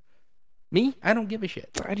humor. Me, I don't give a shit.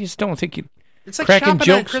 I just don't think you. It's like Cracking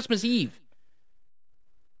shopping on jokes. Christmas Eve.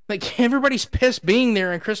 Like, everybody's pissed being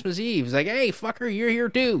there on Christmas Eve. It's like, hey, fucker, you're here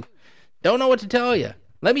too. Don't know what to tell you.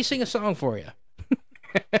 Let me sing a song for you.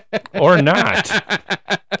 Or not.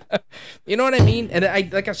 You know what I mean? And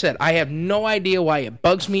like I said, I have no idea why it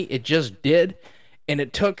bugs me. It just did. And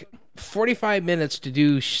it took 45 minutes to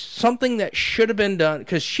do something that should have been done,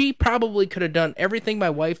 because she probably could have done everything my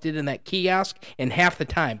wife did in that kiosk in half the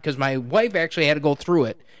time, because my wife actually had to go through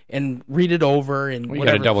it and read it over and Well, you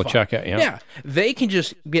whatever got to the double fuck. check it. Yeah. Yeah, they can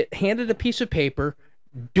just get handed a piece of paper,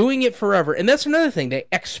 doing it forever. And that's another thing. They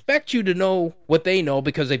expect you to know what they know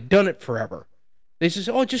because they've done it forever. They just,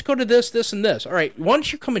 oh, just go to this, this, and this. All right, why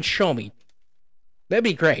don't you come and show me? That'd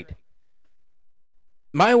be great.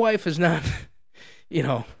 My wife is not,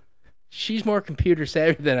 she's more computer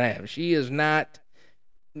savvy than I am. She is not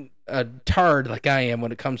a tard like I am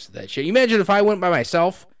when it comes to that shit. You imagine if I went by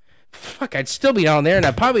myself? Fuck, I'd still be down there, and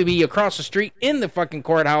I'd probably be across the street in the fucking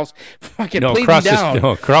courthouse, fucking pleading down.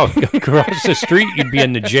 Across the street, you'd be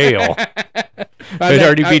in the jail. It'd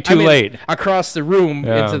already be too late. Across the room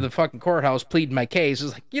Yeah. into the fucking courthouse pleading my case.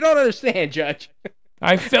 It's like, you don't understand, Judge.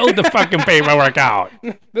 I filled the fucking paperwork out.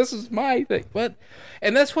 This is my thing.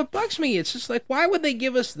 And that's what bugs me. It's just like, why would they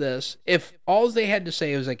give us this if all they had to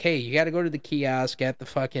say was like, hey, you got to go to the kiosk at the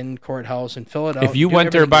fucking courthouse and fill it out. If you do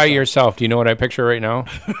went there everything by yourself. yourself, do you know what I picture right now?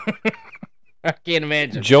 I can't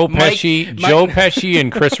imagine. Joe Mike- Pesci,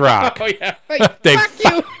 and Chris Rock. Oh, yeah. They Fuck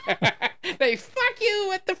you. They fuck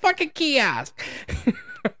you at the fucking kiosk.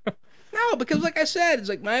 No, because like I said, it's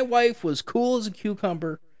like my wife was cool as a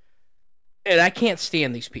cucumber, and I can't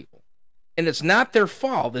stand these people. And it's not their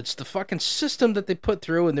fault. It's the fucking system that they put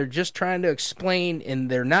through, and they're just trying to explain, and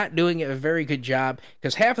they're not doing a very good job,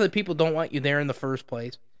 because half of the people don't want you there in the first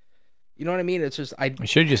place. You know what I mean? It's just, I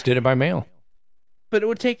should have just did it by mail. but it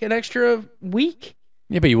would take an extra week.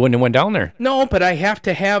 Yeah, but you wouldn't have went down there. No, but I have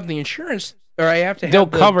to have the insurance, or I have to have They'll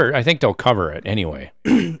the- cover. I think they'll cover it anyway.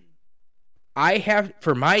 I have,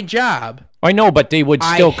 for my job, I know, but they would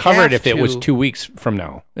still cover it have if it was to. 2 weeks from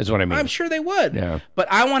now. Is what I mean. I'm sure they would. Yeah.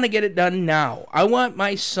 But I want to get it done now. I want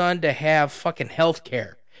my son to have fucking health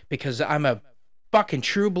care, because I'm a fucking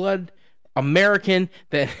true blood American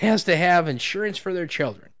that has to have insurance for their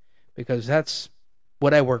children, because that's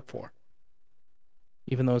what I work for.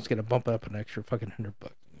 Even though it's going to bump up an extra fucking $100.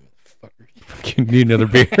 Fuckers. You need another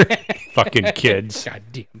beer. Fucking kids.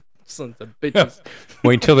 Goddamn sons of bitches.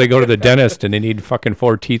 Wait till they go to the dentist and they need fucking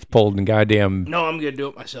 4 teeth pulled and goddamn No, I'm going to do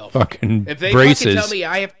it myself. fucking If they braces. fucking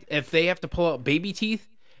tell me if they have to pull out baby teeth,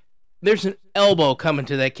 there's an elbow coming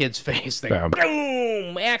to that kid's face. Like, Yeah.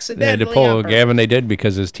 boom, They had accidentally. to pull on purpose. Gavin. They did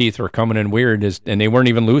because his teeth were coming in weird, and they weren't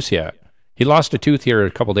even loose yet. He lost a tooth here a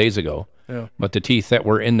couple days ago, Yeah. but the teeth that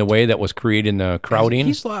were in the way that was creating the crowding.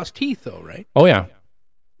 He's lost teeth, though, right? Oh yeah,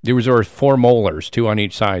 there were 4 molars, 2 on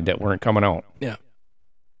each side that weren't coming out. Yeah.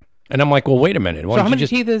 And I'm like, well, wait a minute. Why So don't how you many just?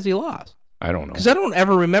 teeth has he lost? I don't know. Because I don't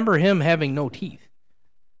ever remember him having no teeth.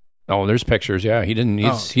 Oh, there's pictures. Yeah, he didn't.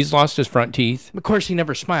 He's lost his front teeth. Of course, he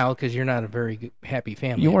never smiled because you're not a very good, happy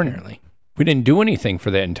family, You weren't- apparently. We didn't do anything for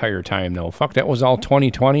that entire time, though. Fuck, that was all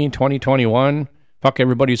 2020, 2021. Fuck,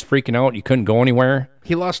 everybody's freaking out. You couldn't go anywhere.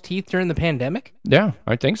 He lost teeth during the pandemic? Yeah,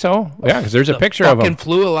 I think so. Yeah, because there's a The picture of fucking him.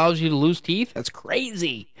 flu allows you to lose teeth? That's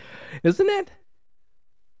crazy. Isn't it?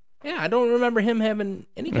 Yeah, I don't remember him having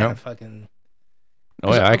any kind Yeah. of fucking...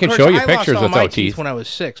 Oh yeah, I Of can course, show you I pictures lost all my without teeth. when I was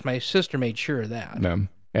 6. My sister made sure of that.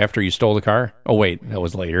 After you stole the car. Oh wait, that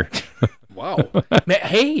was later. wow.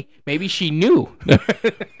 Hey, maybe she knew.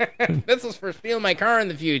 This was for stealing my car in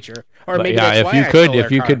the future, or But maybe yeah, that's if why you I could, stole if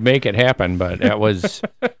their you car. could make it happen, but that was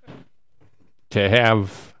to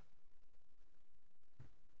have.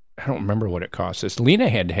 I don't remember what it cost us. Lena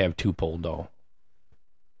had to have 2 pulled though.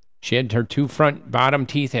 She had her 2 front bottom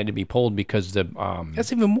teeth had to be pulled because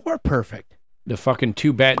That's even more perfect. the fucking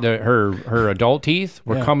her adult teeth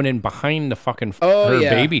were Yeah. coming in behind the fucking Oh, her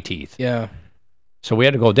yeah. baby teeth. Yeah. So we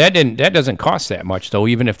had to go. That doesn't cost that much though,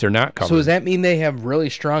 even if they're not covered. So does that mean they have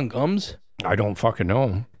really strong gums? I don't fucking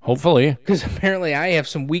know. Hopefully, Because apparently I have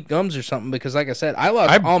some weak gums or something. Because like I said, I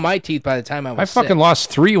lost all my teeth by the time I was I fucking sick. lost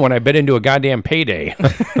 3 when I bit into a goddamn payday.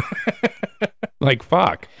 Like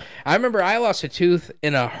fuck. I remember I lost a tooth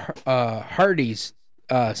in a Hardee's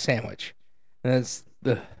sandwich. And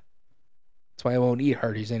that's why I won't eat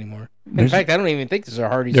Hardee's anymore. In fact, I don't even think there's a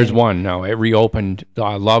Hardee's. There's anymore. one now. It reopened.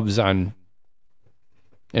 Love's in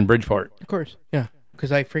Bridgeport. Of course, yeah.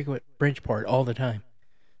 Because I frequent Bridgeport all the time.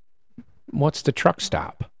 What's the truck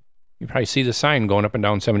stop? You probably see the sign going up and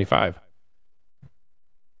down 75.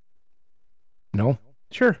 No,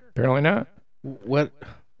 Sure. apparently not. What?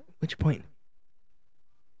 Which point?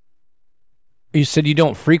 You said you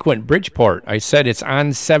don't frequent Bridgeport. I said it's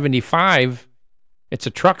on 75. It's a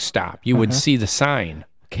truck stop. You would see the sign.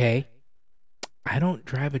 Okay. I don't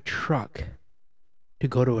drive a truck to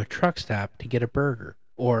go to a truck stop to get a burger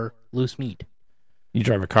or loose meat. You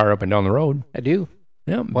drive a car up and down the road. I do.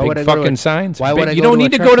 Yeah, Why big would I go to fucking a- signs. why would I You go don't to a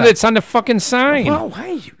need to truck go to stop? that. It's on the fucking sign. Well, why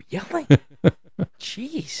are you yelling?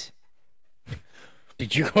 Jeez.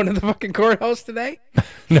 Did you go to the fucking courthouse today?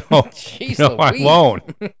 No, Jeez no, I Louise. won't.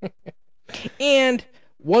 And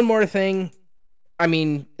one more thing. I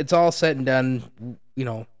mean, it's all said and done. You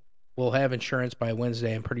know, we'll have insurance by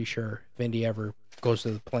Wednesday, I'm pretty sure, if Indy ever goes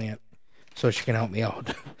to the plant, so she can help me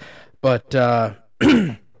out. But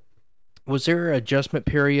was there an adjustment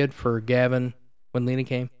period for Gavin when Lena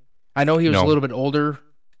came? I know he was No. a little bit older,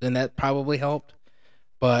 and that probably helped.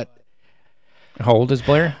 But How old is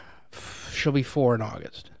Blair? she'll be 4 in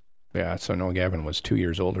August. Yeah, so no, Gavin was 2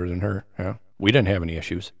 years older than her. Yeah, we didn't have any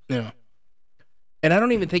issues. Yeah. And I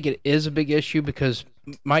don't even think it is a big issue because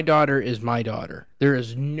my daughter is my daughter. There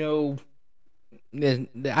is no,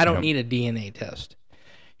 I don't need a DNA test.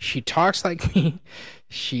 She talks like me.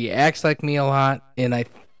 She acts like me a lot. And I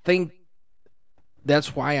think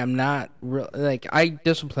that's why I'm not, like, I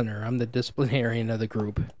discipline her. I'm the disciplinarian of the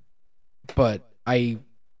group. But I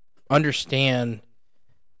understand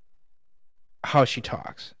how she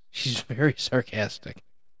talks. She's very sarcastic.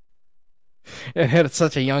 And at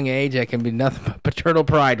such a young age, that can be nothing but paternal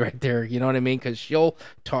pride right there. You know what I mean? Because she'll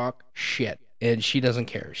talk shit, and she doesn't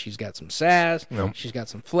care. She's got some sass. Nope. She's got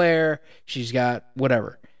some flair. She's got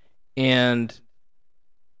whatever. And,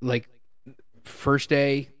 like, first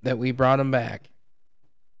day that we brought him back,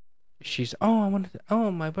 she's,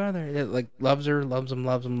 my brother. Like, loves her, loves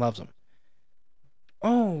him.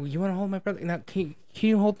 Oh, you want to hold my brother? Now, can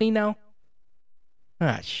you hold me now?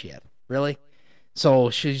 Ah, shit. Really? So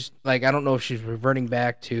she's like, I don't know if she's reverting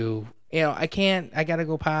back to, I gotta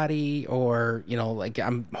go potty, or, like,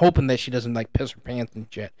 I'm hoping that she doesn't, like, piss her pants and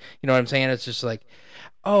shit. You know what I'm saying? It's just like,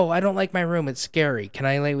 oh, I don't like my room. It's scary. Can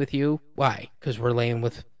I lay with you? Why? Because we're laying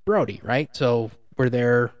with Brody, right? So we're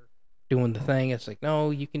there doing the thing. It's like, no,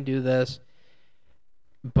 you can do this.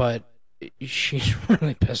 But she's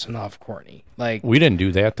really pissing off Courtney. Like We didn't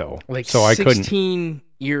do that though. So I 16 couldn't.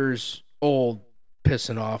 years old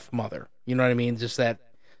pissing off mother. You know what I mean? Just that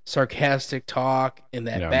sarcastic talk and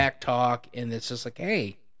that Yeah. back talk. And it's just like,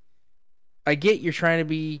 hey, I get you're trying to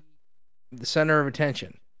be the center of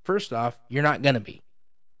attention. First off, you're not going to be.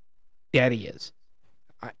 Daddy is.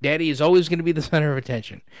 Daddy is always going to be the center of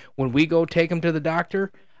attention. When we go take him to the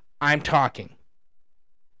doctor, I'm talking.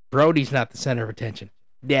 Brody's not the center of attention.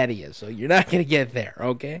 Daddy is. So you're not going to get there,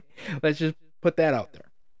 okay? Let's just put that out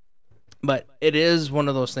there. But it is one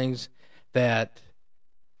of those things that,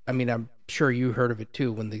 I mean, I'm sure you heard of it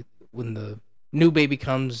too. When the new baby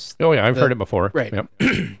comes, Oh yeah, I've heard it before. right? Yep.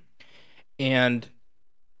 And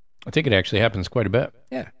I think it actually happens quite a bit.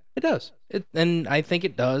 yeah, it does. And I think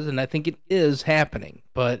it does, and I think it is happening.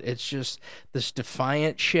 But it's just this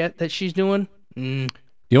defiant shit that she's doing.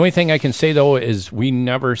 The only thing I can say though is we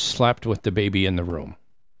never slept with the baby in the room.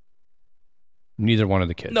 Neither one of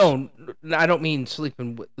the kids. No, I don't mean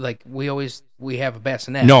sleeping. Like we have a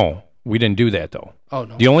bassinet. No, we didn't do that though. Oh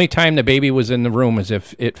no. The only time the baby was in the room is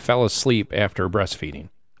if it fell asleep after breastfeeding.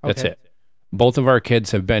 That's Okay. it. Both of our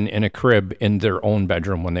kids have been in a crib in their own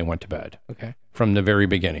bedroom when they went to bed Okay. from the very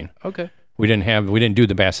beginning. Okay. We didn't do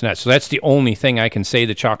the bassinet. So that's the only thing I can say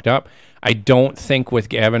that chalked up. I don't think with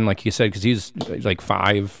Gavin, like you said, because he's like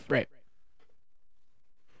 5. Right.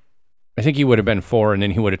 I think he would have been 4, and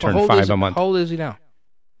then he would have turned 5 a month. How old is he now?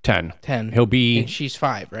 10. 10. He'll be. And she's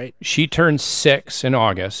 5, right? She turns 6 in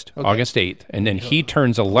August, Okay. August 8th, and then he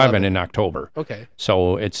turns 11 in October. Okay.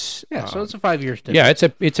 So it's Yeah, so it's a 5 years difference. yeah,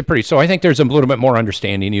 it's a pretty. So I think there's a little bit more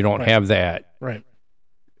understanding. You don't Right. have that Right.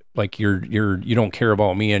 like you don't care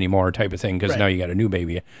about me anymore type of thing because Right. now you got a new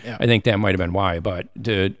baby. Yeah. I think that might have been why. But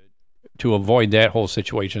to avoid that whole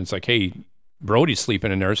situation, it's like, hey, Brody's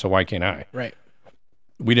sleeping in there, so why can't I? Right.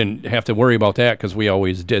 We didn't have to worry about that because we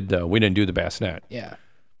always did. We didn't do the bassinet. Yeah.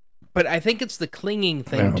 But I think it's the clinging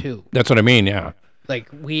thing, Yeah. too. That's what I mean. Yeah. Like,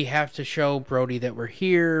 we have to show Brody that we're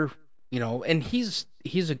here, and he's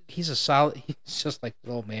a solid, he's just like,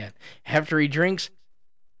 oh, man. After he drinks,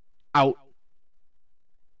 out.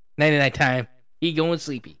 99 time, he going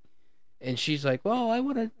sleepy. And she's like, well, I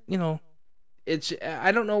want to,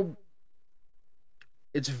 I don't know.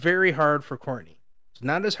 It's very hard for Courtney. It's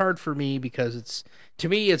not as hard for me because to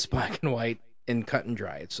me, it's black and white and cut and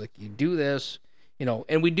dry. It's like, you do this,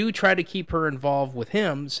 and we do try to keep her involved with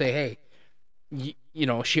him, say, hey,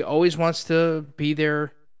 she always wants to be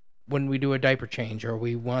there when we do a diaper change, or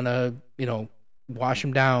we want to, wash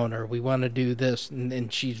him down, or we want to do this.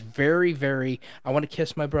 And she's very, very, I want to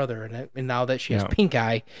kiss my brother. And now that she has pink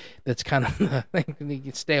eye, that's kind of the thing, you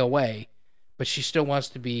can stay away. But she still wants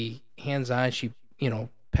to be hands-on. She,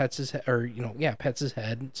 pets his head, or, pets his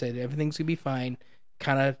head and say everything's going to be fine.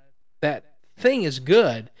 Kind of, that thing is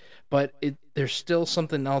good, but there's still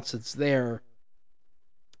something else that's there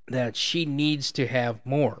that she needs to have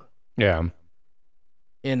more. Yeah.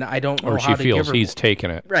 And I don't know Or how she to give feels her he's more.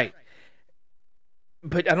 taking it. Right.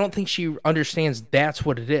 But I don't think she understands that's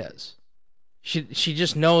what it is. She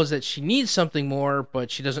just knows that she needs something more,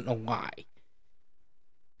 but she doesn't know why.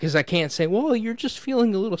 Because I can't say, well, you're just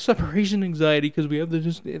feeling a little separation anxiety because we have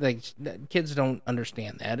this. Like, kids don't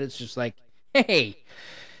understand that. It's just like, hey,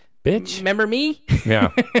 Bitch. remember me? Yeah.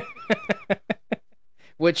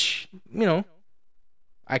 Which,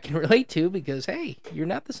 I can relate to because, hey, you're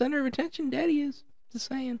not the center of attention. Daddy is. Just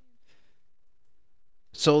saying.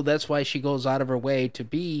 So that's why she goes out of her way to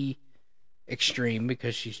be extreme,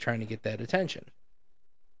 because she's trying to get that attention.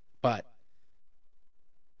 But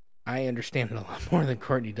I understand it a lot more than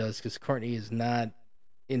Courtney does, because Courtney is not,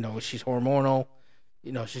 she's hormonal.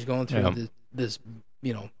 She's going through this,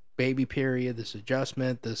 baby period, this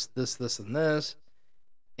adjustment, this, and this.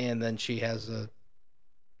 And then she has a,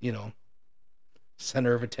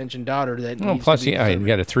 center of attention daughter that needs Plus, to be you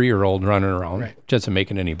got a 3-year-old running around. Right. Doesn't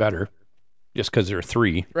make it any better just because they're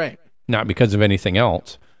 3. Right. Not because of anything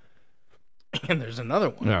else. And there's another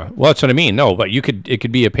one. Yeah. Well, that's what I mean. No, but it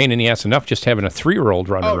could be a pain in the ass enough just having a 3-year-old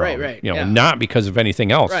running Oh, around. right, You know, yeah. not because of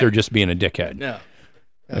anything else. Right. They're just being a dickhead.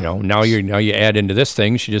 No. Now you add into this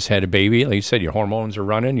thing. She just had a baby. Like you said, your hormones are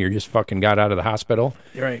running. You just fucking got out of the hospital.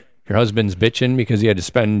 You're right. Your husband's bitching because he had to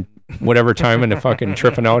spend whatever time in the fucking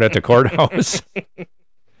tripping out at the courthouse.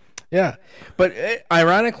 Yeah. But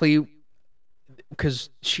ironically,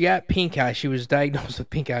 because she had pink eye, she was diagnosed with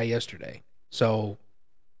pink eye yesterday. So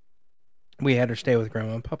we had her stay with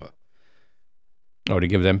Grandma and Papa. Oh, to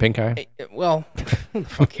give them pink eye? Well, who the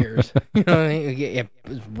fuck cares? You know what I mean? Yeah,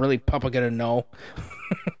 is really Papa going to know?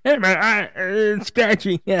 Hey, my eye, it's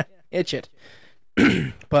scratchy. Yeah, itch it.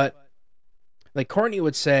 But like Courtney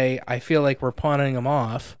would say, I feel like we're pawning them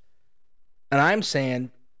off. And I'm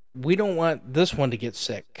saying, we don't want this one to get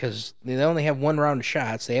sick because they only have 1 round of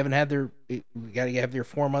shots. They haven't had we got to have their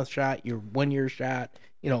 4-month shot, your 1-year shot.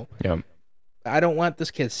 Yeah. I don't want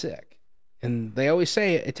this kid sick. And they always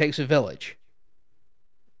say it takes a village.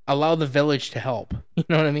 Allow the village to help. You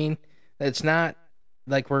know what I mean? It's not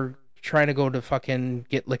like we're trying to go to fucking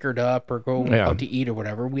get liquored up or go out to eat or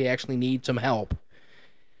whatever. We actually need some help.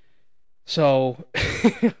 So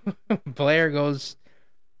Blair goes,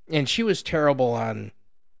 and she was terrible on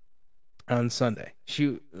Sunday.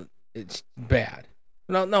 It's bad.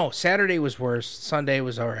 No, Saturday was worse. Sunday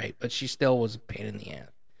was all right, but she still was a pain in the ass.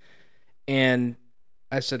 And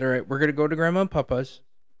I said, all right, we're going to go to Grandma and Papa's.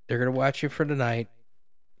 They're going to watch you for the night.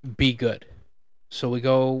 Be good. So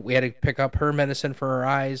we had to pick up her medicine for her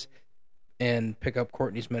eyes and pick up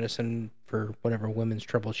Courtney's medicine for whatever women's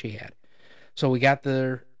trouble she had. So we got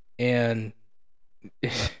there, and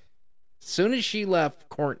as soon as she left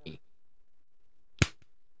Courtney,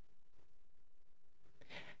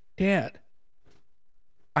 Dad,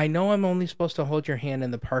 I know I'm only supposed to hold your hand in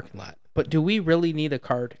the parking lot, but do we really need a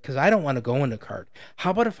cart? Because I don't want to go in a cart. How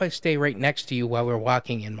about if I stay right next to you while we're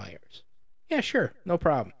walking in Myers? Yeah, sure. No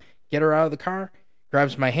problem. Get her out of the car,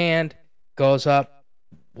 grabs my hand, goes up,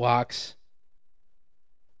 walks.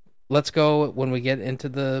 Let's go when we get into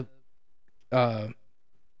the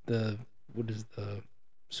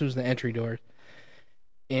Sue's the entry door.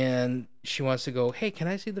 And she wants to go, hey, can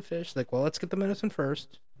I see the fish? Like, well, let's get the medicine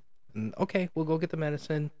first. And, okay, we'll go get the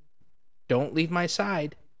medicine. Don't leave my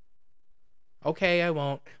side. Okay, I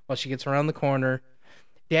won't. Well, she gets around the corner.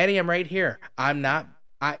 Daddy, I'm right here.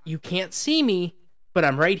 You can't see me, but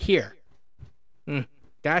I'm right here.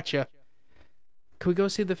 Gotcha. Can we go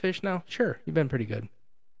see the fish now? Sure, you've been pretty good.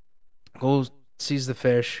 Goes, sees the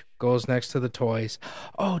fish, goes next to the toys.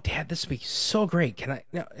 Oh, Dad, this would be so great. Can I?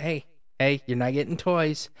 No, hey, you're not getting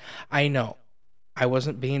toys. I know. I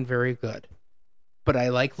wasn't being very good, but I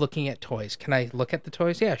like looking at toys. Can I look at the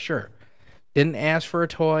toys? Yeah, sure. Didn't ask for a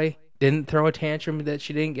toy. Didn't throw a tantrum that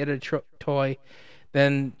she didn't get a toy.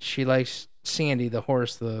 Then she likes Sandy, the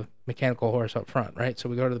horse, the mechanical horse up front, right? So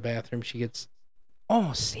we go to the bathroom. She gets,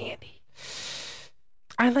 oh, Sandy.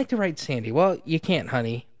 I'd like to ride Sandy. Well, you can't,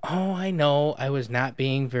 honey. Oh, I know. I was not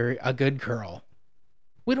being a good girl.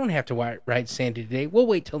 We don't have to ride Sandy today. We'll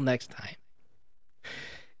wait till next time.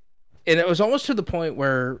 And it was almost to the point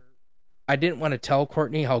where I didn't want to tell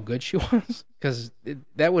Courtney how good she was, because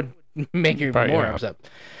that would make her even more upset.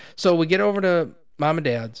 So we get over to Mom and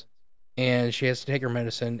Dad's, and she has to take her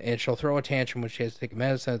medicine, and she'll throw a tantrum when she has to take a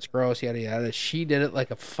medicine. It's gross, yada, yada. She did it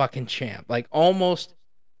like a fucking champ. Like, almost,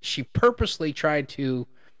 she purposely tried to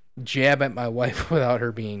jab at my wife without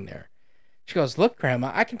her being there. She goes, look,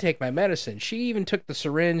 Grandma, I can take my medicine. She even took the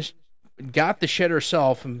syringe, got the shit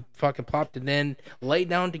herself, and fucking plopped it in, laid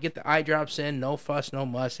down to get the eye drops in. No fuss, no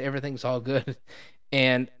muss. Everything's all good.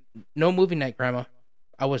 And no movie night, Grandma.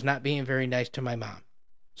 I was not being very nice to my mom.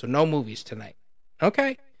 So no movies tonight.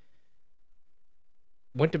 Okay.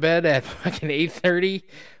 Went to bed at fucking 8:30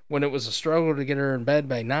 when it was a struggle to get her in bed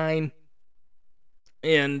by 9.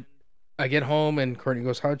 And I get home and Courtney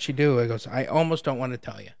goes, how'd she do? I goes, I almost don't want to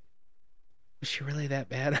tell you. Was she really that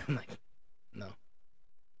bad? I'm like, no.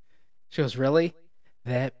 She goes, really?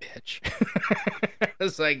 That bitch. I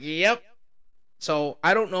was like, yep. So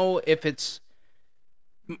I don't know if it's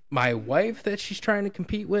my wife that she's trying to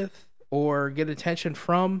compete with or get attention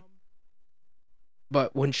from.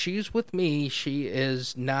 But when she's with me, she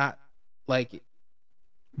is not like.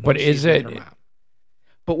 But is it?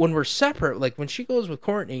 But when we're separate, like when she goes with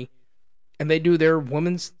Courtney, and they do their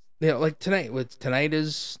women's, like tonight. Tonight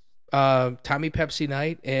is Tommy Pepsi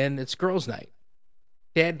night, and it's girls' night.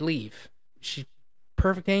 Dad leave. She's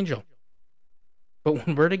perfect angel. But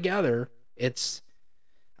when we're together,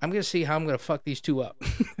 I'm gonna see how I'm gonna fuck these two up.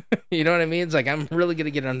 You know what I mean? It's like I'm really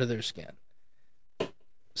gonna get under their skin.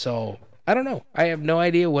 So I don't know. I have no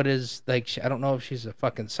idea what is like. I don't know if she's a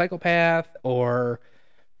fucking psychopath or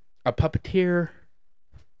a puppeteer,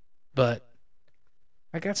 but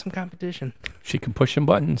I got some competition. She can push some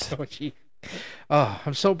buttons.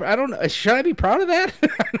 I'm so. I don't know. Should I be proud of that?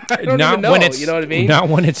 I don't not even know. When it's, you know what I mean? Not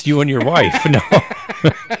when it's you and your wife. No.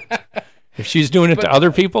 If she's doing it to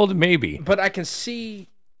other people, maybe. But I can see.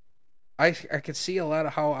 I can see a lot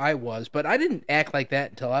of how I was, but I didn't act like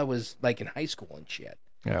that until I was like in high school and shit.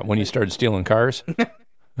 Yeah, when you started stealing cars.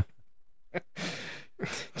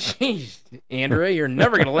 Jeez, Andrea, you're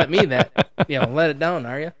never gonna let me let it down,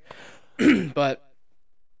 are you? But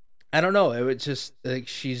I don't know. It was just like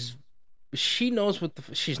she knows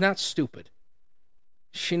she's not stupid.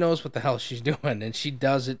 She knows what the hell she's doing, and she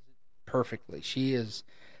does it perfectly. She is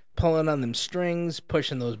pulling on them strings,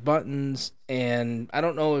 pushing those buttons, and I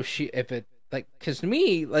don't know if because to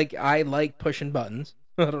me, like, I like pushing buttons.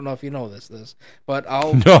 I don't know if you know this, but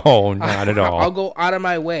No, not at all. I'll go out of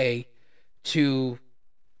my way to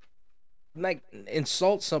like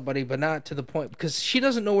insult somebody, but not to the point, because she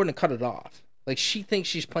doesn't know when to cut it off. Like, she thinks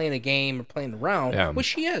she's playing a game or playing around, which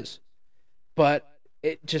she is, but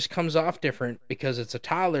it just comes off different because it's a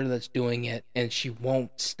toddler that's doing it, and she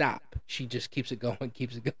won't stop. She just keeps it going.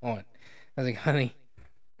 I was like, honey,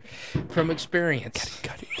 from experience,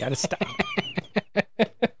 gotta stop.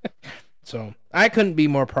 So I couldn't be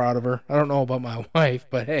more proud of her. I don't know about my wife,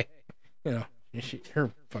 but hey,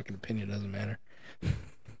 her fucking opinion doesn't matter.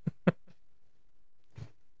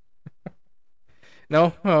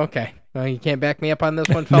 No? Oh, okay. Well, you can't back me up on this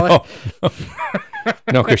one, fella?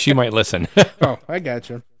 No, because she might listen. Oh, I got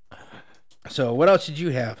you. So what else did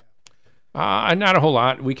you have? Not a whole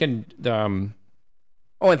lot. We can... and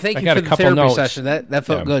thank you for the therapy session. That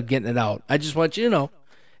felt good getting it out. I just want you to know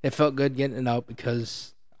it felt good getting it out,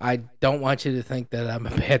 because I don't want you to think that I'm a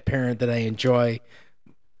bad parent, that I enjoy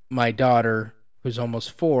my daughter, who's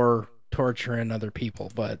almost 4, torturing other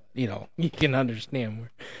people. But, you can understand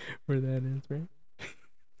where that is, right?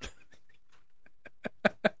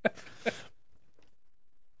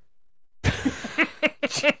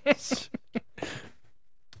 Jeez.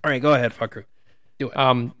 All right, go ahead, fucker. Do it.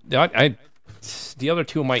 I The other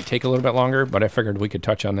two might take a little bit longer, but I figured we could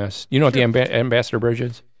touch on this. You know what the Ambassador Bridge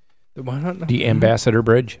is? Why not? The Ambassador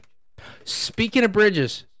Bridge. Speaking of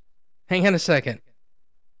bridges, hang on a second.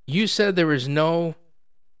 You said there was no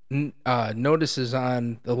notices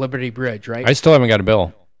on the Liberty Bridge, right? I still haven't got a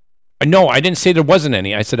bill. No, I didn't say there wasn't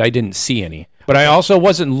any. I said I didn't see any. But I also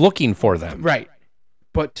wasn't looking for them. Right.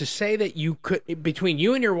 But to say that you could, between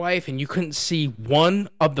you and your wife, and you couldn't see one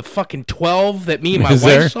of the fucking 12 that me and my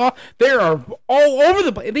wife saw, they are all over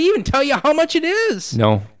the place. They even tell you how much it is.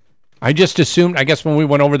 No. I just assumed, I guess when we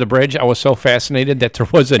went over the bridge, I was so fascinated that there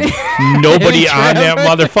wasn't nobody on that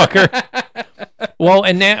motherfucker. Well,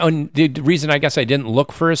 and the reason I guess I didn't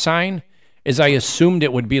look for a sign is I assumed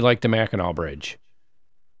it would be like the Mackinac Bridge.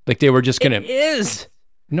 Like they were just going to... It is.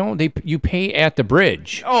 No, you pay at the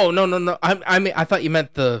bridge. Oh, no. I mean, I thought you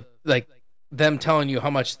meant them telling you how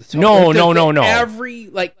much the toll. No. Every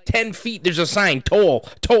 10 feet, there's a sign, toll.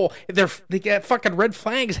 They got fucking red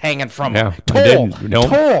flags hanging from them. Yeah,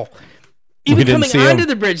 Toll. Even didn't coming onto them.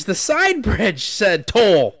 the bridge, the side bridge said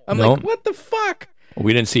toll. I'm like, what the fuck?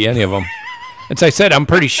 We didn't see any of them. As I said, I'm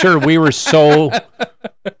pretty sure we were so...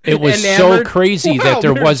 It was Enamored. so crazy that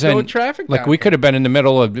there there's wasn't... no traffic like, down we here. could have been in the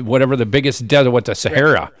middle of whatever the biggest desert, what, the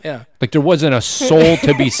Sahara. Yeah. Like, there wasn't a soul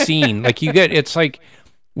to be seen. Like, it's like...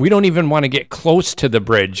 We don't even want to get close to the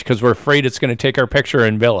bridge because we're afraid it's going to take our picture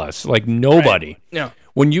and bill us. Like, nobody. Right. Yeah.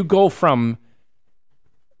 When you go from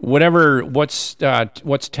what's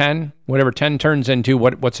 10? Whatever 10 turns into,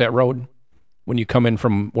 what's that road? When you come in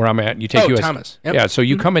from where I'm at, you take US. Thomas. Yep. Yeah, so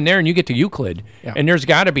you come in there and you get to Euclid. Yeah. And there's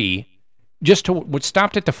got to be, just to what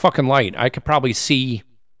stopped at the fucking light, I could probably see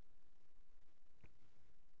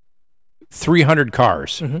 300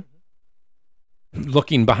 cars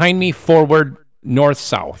looking behind me, forward, north,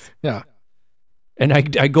 south. Yeah. And I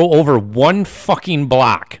go over one fucking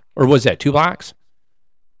block. Or was that 2 blocks?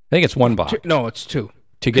 I think it's 1 block. No, it's 2.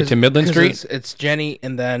 To get to Midland Street? It's Jenny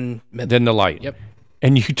and then Midland. Then the light. Yep.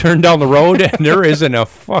 And you turn down the road and there isn't a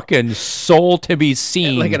fucking soul to be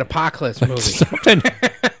seen. Like an apocalypse movie. Something.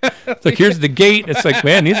 It's like, here's the gate. It's like,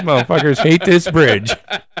 man, these motherfuckers hate this bridge.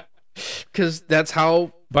 Because that's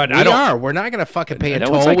how But we I don't- are. We're not going to fucking pay a That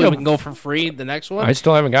toll. was like We a- can go for free the next one. I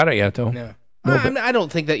still haven't got it yet, though. No. I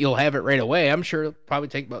don't think that you'll have it right away. I'm sure it'll probably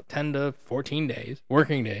take about 10 to 14 days,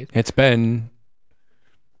 working days. It's been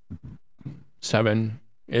 7.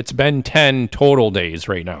 It's been 10 total days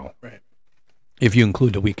right now. Right. If you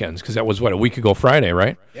include the weekends, because that was, a week ago Friday,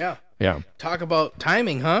 right? Yeah. Yeah. Talk about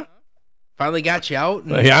timing, huh? Finally got you out.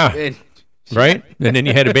 And, Yeah. and- Right? And then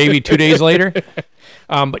you had a baby 2 days later.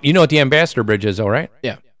 But you know what the Ambassador Bridge is, though, right?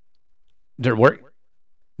 yeah.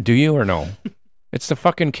 Do you or no? It's the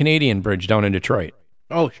fucking Canadian bridge down in Detroit.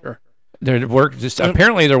 Oh, sure.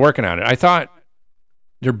 Apparently they're working on it. I thought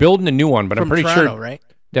they're building a new one, but From I'm pretty Toronto, sure right?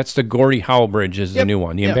 that's the Gordie Howe Bridge is the Yep. new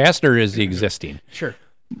one. The Yep. Ambassador is the existing. Sure.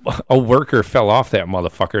 A worker fell off that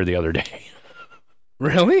motherfucker the other day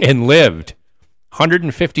Really? and lived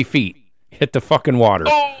 150 feet, hit the fucking water.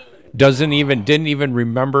 Oh. Didn't even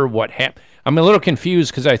remember what happened. I'm a little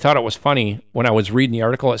confused because I thought it was funny when I was reading the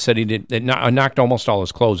article. It said it knocked almost all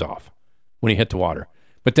his clothes off when he hit the water.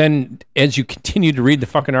 But then as you continue to read the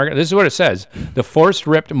fucking article, this is what it says. The force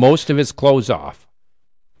ripped most of his clothes off.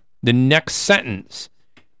 The next sentence,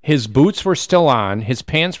 his boots were still on, his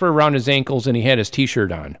pants were around his ankles, and he had his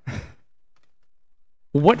T-shirt on.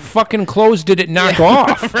 What fucking clothes did it knock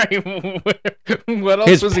off? Right. What else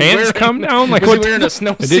His was he pants wearing? come down? Like, was what he wearing the- a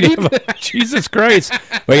snow Did he suit? have a- Jesus Christ.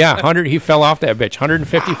 But yeah, he fell off that bitch,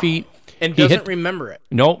 150 feet. And He doesn't hit- remember it.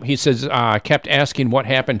 Nope, he says, kept asking what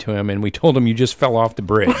happened to him, and we told him you just fell off the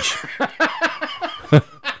bridge.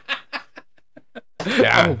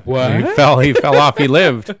 Yeah, what? He fell off. He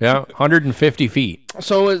lived. Yeah, 150 feet.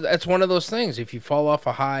 So that's one of those things. If you fall off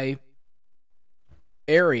a high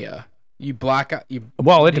area, you block out.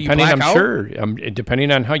 Well, do you depending, black I'm out? sure,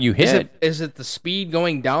 depending on how you hit. Is it the speed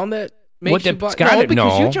going down that makes What you the- block? it's gotta- because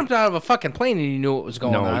no. you jumped out of a fucking plane and you knew what was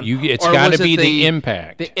going No, on. it's Or got was to it be the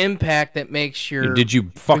impact. The impact that makes your. Did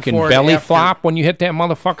you fucking before and belly after- flop when you hit that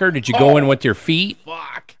motherfucker? Did you go in with your feet?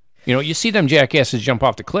 Fuck. You know, you see them jackasses jump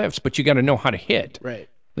off the cliffs, but you got to know how to hit. Right.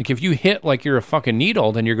 Like if you hit like you're a fucking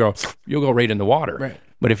needle, then you'll go right in the water. Right.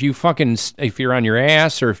 But if you're on your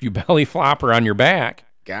ass or if you belly flop or on your back,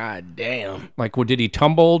 God damn. like, well, did he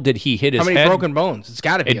tumble? Did he hit his How many head? broken bones? It's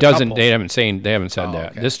got to be. It a doesn't. couple. They haven't said Oh,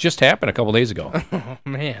 that. okay. This just happened a couple days ago. Oh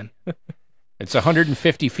man. It's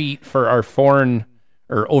 150 feet for our foreign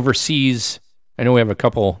or overseas. I know we have a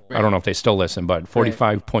couple. I don't know if they still listen, but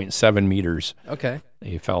 45.7 meters. Okay.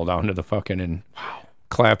 He fell down to the fucking and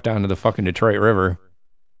clapped down to the fucking Detroit River.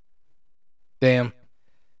 Damn.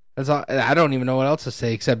 That's all. I don't even know what else to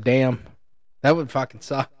say except damn. That would fucking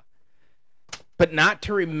suck. But not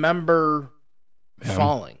to remember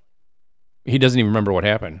falling. He doesn't even remember what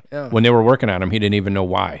happened. Yeah. When they were working on him, he didn't even know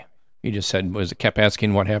why. He just said, kept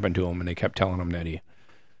asking what happened to him, and they kept telling him that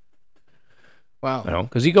Wow.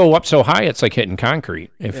 because you go up so high, it's like hitting concrete.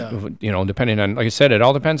 If Yeah. depending on, like I said, it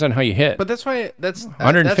all depends on how you hit. But that's why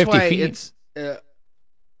 150 that's why feet.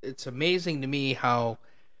 It's amazing to me how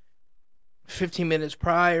 15 minutes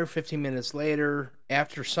prior, 15 minutes later,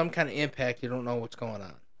 after some kind of impact, you don't know what's going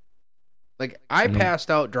on. Like, I passed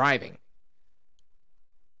out driving.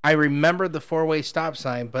 I remember the 4-way stop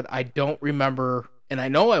sign, but I don't remember, and I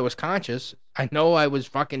know I was conscious. I know I was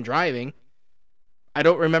fucking driving. I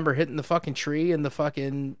don't remember hitting the fucking tree and the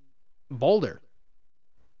fucking boulder.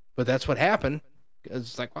 But that's what happened.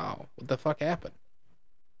 It's like, wow, what the fuck happened?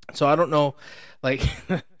 So I don't know, like,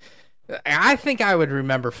 I think I would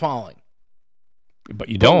remember falling. But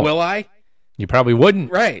you don't. But will I? You probably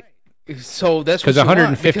wouldn't. Right. So that's Because what you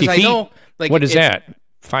 150 want, because feet, I know, like, what is that?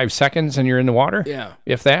 5 seconds and you're in the water? Yeah.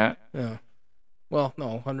 If that? Yeah. Well,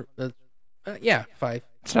 no, 100. Yeah, 5.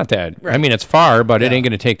 It's not that. I Right. mean, it's far, but it Yeah. ain't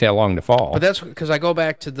going to take that long to fall. But that's because I go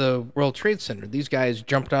back to the World Trade Center. These guys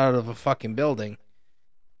jumped out of a fucking building,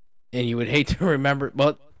 and you would hate to remember.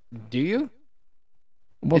 But do you?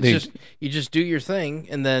 Well, It's just you just do your thing,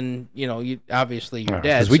 and then you obviously you're Yeah,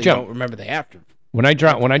 dead, 'cause so we you jump- don't remember the after. when I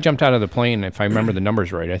jumped out of the plane, if I remember the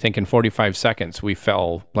numbers right, I think in 45 seconds we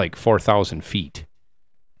fell like 4,000 feet.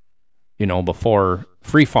 Before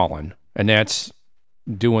free falling, and that's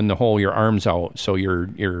doing the whole your arms out, so you're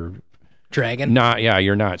Dragon.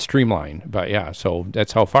 you're not streamlined, but yeah, so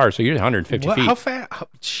that's how far. So you're 150 What, feet. how fast?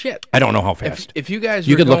 Shit. I don't know how fast. If you guys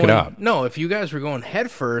You were could look it going- up. No, if you guys were going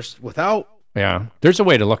head first without. Yeah, there's a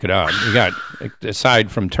way to look it up. You got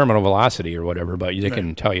aside from terminal velocity or whatever, but they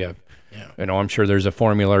can tell you. Yeah. I'm sure there's a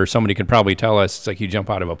formula, or somebody could probably tell us. It's like you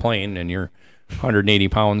jump out of a plane and you're 180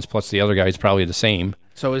 pounds plus the other guy's probably the same.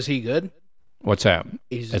 So is he good? What's that?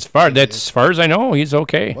 He's- As far as I know, he's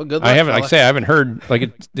okay. Well, good I luck, haven't, like I fella. say, I haven't heard like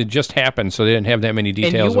it just happened, so they didn't have that many And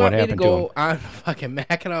details you of what want me to happened to him. go on the fucking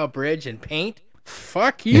Mackinac Bridge and paint?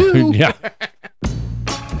 Fuck you. Yeah.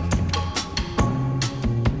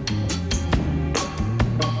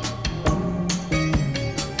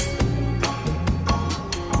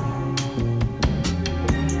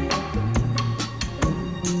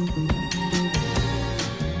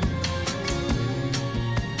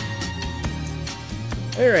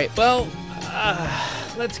 All right. Well,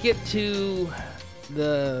 let's get to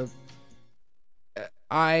the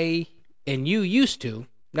I and you used to,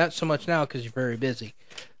 not so much now because you're very busy.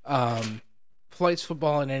 Flights,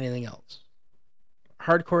 football, and anything else.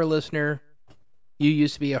 Hardcore listener. You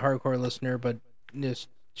used to be a hardcore listener, but this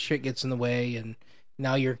shit gets in the way, and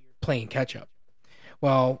now you're playing catch up.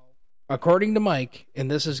 Well, according to Mike,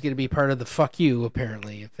 and this is going to be part of the fuck you,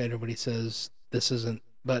 apparently, if anybody says this isn't,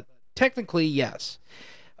 but technically, yes.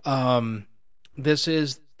 This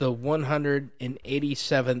is the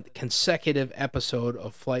 187th consecutive episode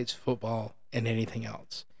of Flights, Football, and Anything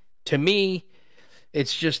Else. To me,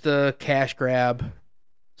 it's just a cash grab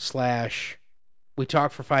 / we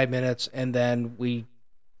talk for 5 minutes and then we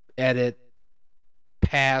edit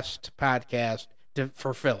past podcast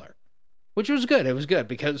for filler, which was good. It was good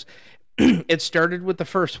because it started with the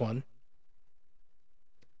first one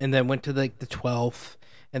and then went to the 12th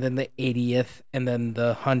and then the 80th and then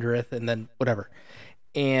the 100th and then whatever.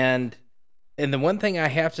 And the one thing I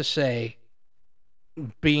have to say,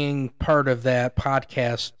 being part of that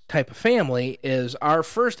podcast type of family, is our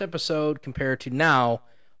first episode compared to now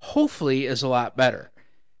hopefully is a lot better.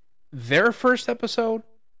 Their first episode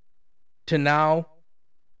to now,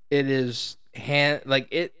 it is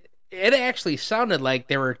it actually sounded like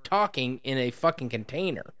they were talking in a fucking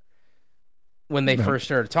container when they first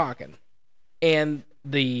started talking. And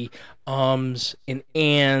the ums and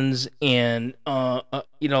ands and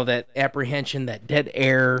that apprehension, that dead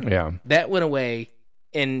air, Yeah. that went away,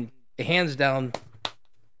 and hands down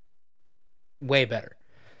way better.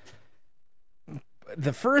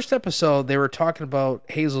 The first episode they were talking about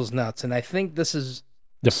Hazel's nuts, and I think this is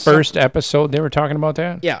The first episode they were talking about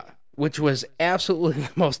that? yeah, which was absolutely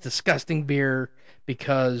the most disgusting beer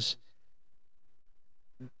because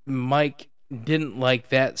Mike didn't like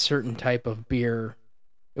that certain type of beer.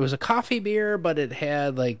 It was a coffee beer, but it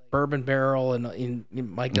had like bourbon barrel, and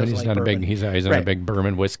Mike doesn't He's like not a bourbon. big he's not a Right. big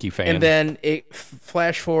bourbon whiskey fan. And then it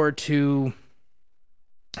flash forward to,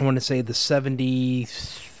 I want to say the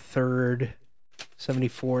 73rd,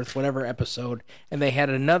 74th, whatever episode, and they had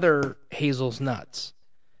another Hazel's Nuts.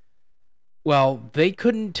 Well, they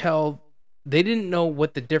couldn't tell they didn't know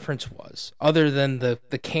what the difference was, other than the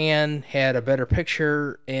can had a better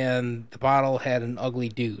picture and the bottle had an ugly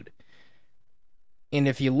dude. And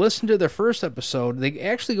if you listen to the first episode, they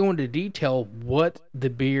actually go into detail what the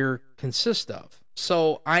beer consists of.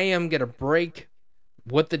 So I am going to break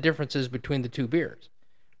what the difference is between the two beers.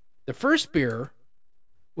 The first beer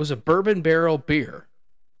was a bourbon barrel beer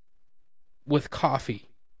with coffee.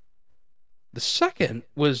 The second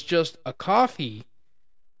was just a coffee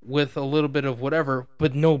with a little bit of whatever,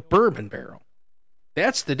 but no bourbon barrel.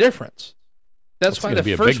 That's the difference. That's why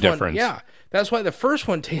the first one, difference. Yeah, that's why the first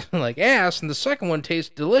one tasted like ass, and the second one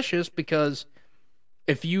tastes delicious, because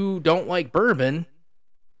if you don't like bourbon,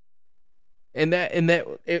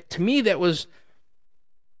 to me that was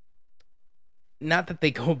not that they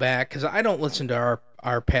go back, because I don't listen to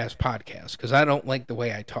our past podcasts because I don't like the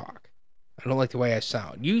way I talk. I don't like the way I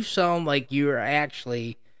sound. You sound like you're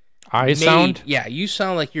actually sound? Yeah, you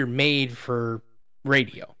sound like you're made for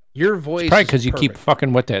radio. Your voice. It's probably because you keep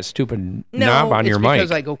fucking with that stupid knob on your mic.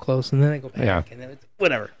 Because I go close and then I go back, and then it's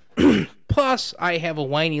whatever. Plus, I have a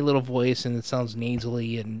whiny little voice and it sounds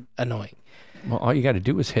nasally and annoying. Well, all you got to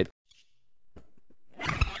do is hit.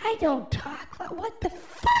 I don't talk. What the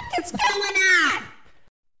fuck is going on?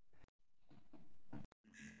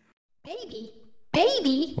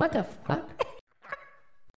 Baby, what the fuck?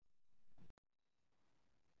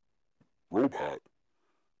 Robot,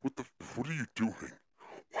 what are you doing?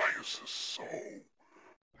 Why is this so?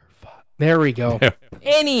 There we go.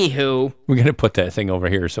 Anywho, we're gonna put that thing over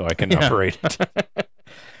here so I can operate it.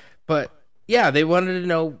 But yeah, they wanted to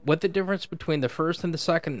know what the difference between the first and the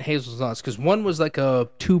second hazelnuts, because one was like a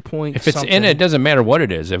 2 If it's in it, doesn't matter what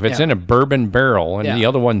it is. If it's in a bourbon barrel and the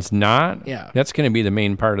other one's not, that's going to be the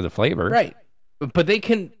main part of the flavor, right? But they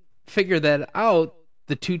can figure that out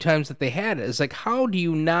the 2 times that they had it. It's like, how do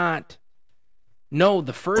you not know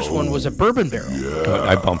the first one was a bourbon barrel? Yeah.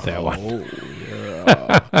 I bumped that one.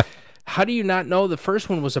 Yeah. How do you not know the first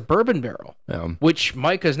one was a bourbon barrel? Which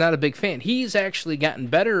Micah's not a big fan. He's actually gotten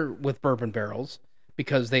better with bourbon barrels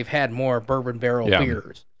because they've had more bourbon barrel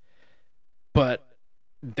beers. But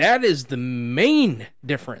that is the main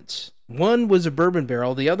difference. One was a bourbon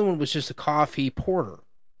barrel. The other one was just a coffee porter.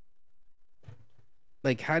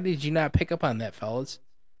 Like, how did you not pick up on that, fellas?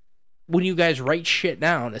 When you guys write shit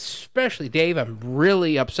down, especially Dave, I'm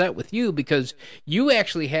really upset with you because you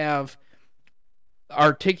actually have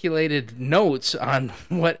articulated notes on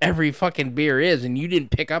what every fucking beer is, and you didn't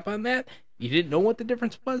pick up on that? You didn't know what the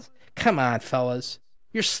difference was? Come on, fellas.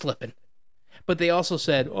 You're slipping. But they also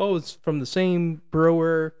said, oh, it's from the same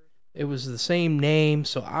brewer. It was the same name,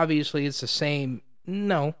 so obviously it's the same.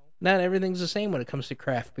 No, not everything's the same when it comes to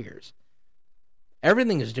craft beers.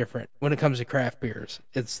 Everything is different when it comes to craft beers.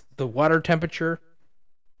 It's the water temperature.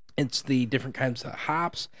 It's the different kinds of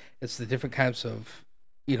hops. It's the different kinds of,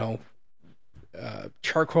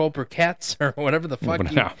 charcoal briquettes or whatever the fuck.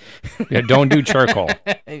 Yeah, don't do charcoal.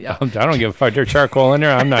 I don't give a fuck. There's charcoal in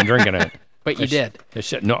there. I'm not drinking it. But you did.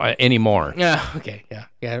 No, anymore. Yeah, okay,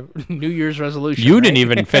 yeah. New Year's resolution. You didn't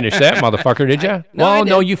even finish that, motherfucker, did you?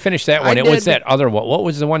 No, you finished that one. I it did. Was that other one. What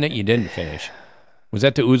was the one that you didn't finish? Was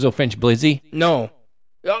that the Ouzo Finch Blizzy? No.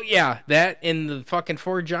 Oh, yeah, that and the fucking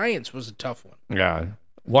Four Giants was a tough one. Yeah.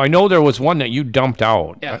 Well, I know there was one that you dumped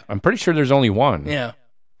out. Yeah. I'm pretty sure there's only one. Yeah.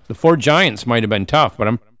 The Four Giants might have been tough, but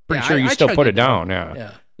I'm pretty sure you still put it down.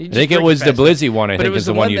 Yeah. I think it was the Blizzy one. I think is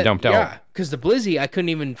the one you dumped out. Yeah, because the Blizzy, I couldn't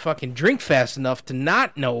even fucking drink fast enough to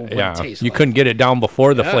not know what it tasted you like. couldn't get it down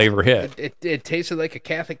before the flavor hit. It tasted like a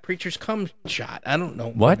Catholic preacher's cum shot. I don't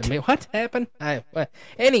know. What? What happened?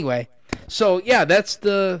 Anyway, so yeah, that's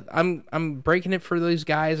I'm breaking it for these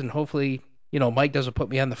guys, and hopefully, Mike doesn't put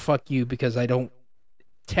me on the fuck you because I don't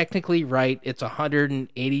technically right. It's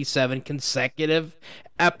 187 consecutive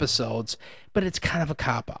episodes, but it's kind of a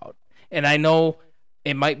cop-out. And I know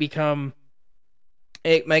it might come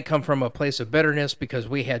from a place of bitterness because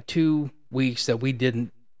we had 2 weeks that we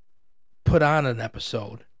didn't put on an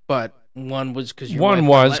episode, but one was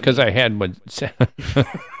because I had one. It's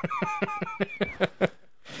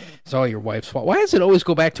all your wife's fault. Why does it always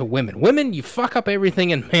go back to women? Women, you fuck up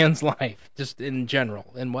everything in man's life, just in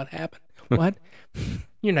general. And what happened? What?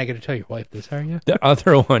 You're not going to tell your wife this, are you? The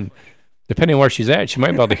other one, depending on where she's at, she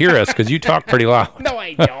might be able to hear us because you talk pretty loud. No,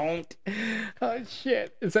 I don't. Oh,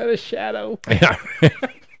 shit. Is that a shadow? Yeah.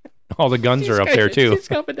 All the guns are up there, too. She's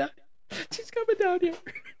coming down. She's coming down here.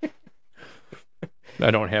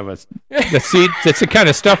 I don't have that's the kind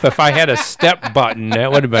of stuff, if I had a step button,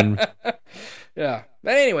 that would have been. Yeah.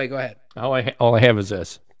 But anyway, go ahead. All I have is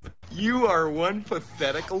this. You are one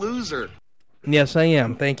pathetic loser. Yes, I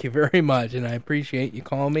am. Thank you very much, and I appreciate you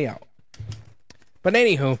calling me out. But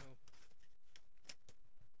anywho,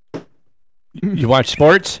 You watch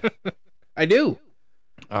sports? I do.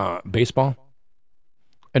 Baseball?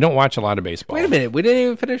 I don't watch a lot of baseball. Wait a minute. We didn't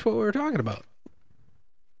even finish what we were talking about.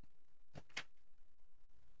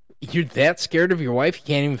 You're that scared of your wife you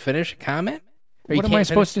can't even finish a comment? What am I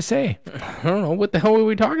supposed to say? I don't know. What the hell were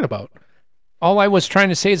we talking about? All I was trying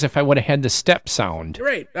to say is if I would have had the step sound.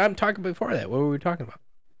 Right. I'm talking before that. What were we talking about?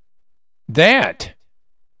 That.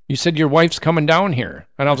 You said your wife's coming down here.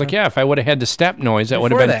 And I was like, yeah, if I would have had the step noise, that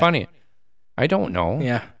would have Before been that. funny. I don't know.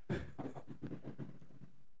 Yeah.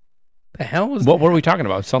 The hell was What were we talking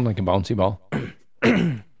about? Something like a bouncy ball.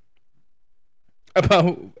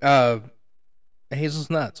 about Hazel's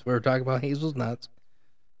nuts? We were talking about Hazel's nuts.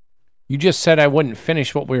 You just said I wouldn't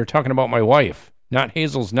finish what we were talking about my wife, not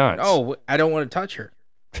Hazel's nuts. Oh, I don't want to touch her.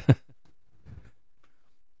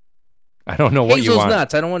 I don't know what Hazel's you want.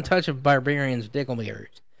 nuts. I don't want to touch a barbarian's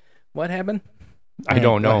dickleberries. What happened? I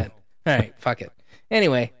don't Go know. ahead. All right, fuck it.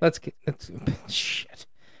 Anyway, let's shit.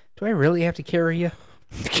 Do I really have to carry you?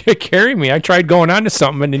 Carry me. I tried going on to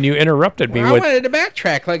something and then you interrupted me I with. wanted to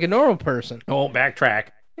backtrack like a normal person. Oh, backtrack.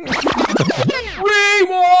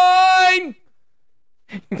 Rewind.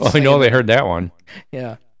 Well, I know they heard that one.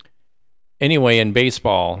 Yeah. Anyway, in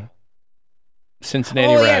baseball, Cincinnati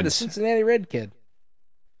Oh yeah, the Reds. Cincinnati Red kid.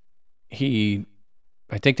 I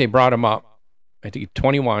think they brought him up. I think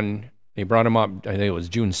 21. They brought him up. I think it was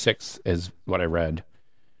June 6th, is what I read.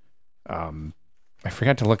 I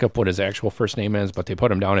forgot to look up what his actual first name is, but they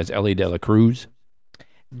put him down as Ellie De La Cruz.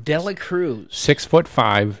 Dela Cruz.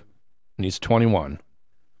 6'5", and he's 21.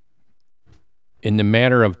 In the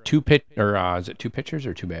matter of is it two pitchers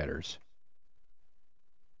or two batters?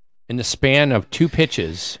 In the span of two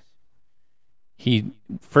pitches,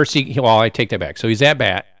 I take that back. So he's at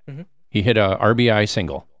bat. Mhm. He hit a RBI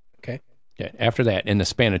single. Okay. Okay. After that, in the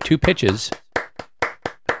span of two pitches,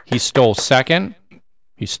 he stole second,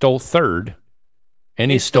 he stole third, and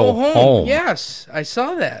he stole home. Yes, I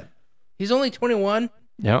saw that. He's only 21.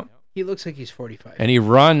 Yep. He looks like he's 45. And he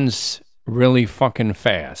runs really fucking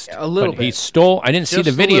fast. A little But He bit. stole. I didn't see Just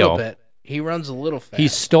the a video. little bit. He runs a little fast. He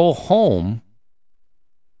stole home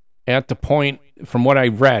at the point, from what I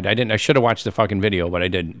read. I should have watched the fucking video, but I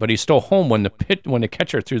didn't. But he stole home when the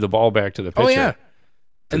catcher threw the ball back to the pitcher. Oh yeah.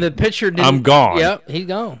 And the pitcher didn't. I'm gone. Yep, he's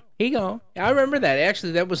gone. He gone. I remember that.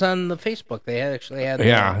 Actually, that was on the Facebook. They actually had.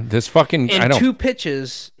 Yeah, this fucking. In two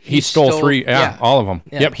pitches, He stole three. Yeah, all of them.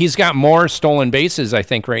 Yeah. Yep, he's got more stolen bases, I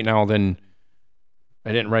think, right now than.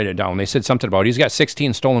 I didn't write it down. They said something about he's got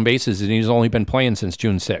 16 stolen bases, and he's only been playing since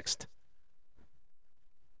June 6th.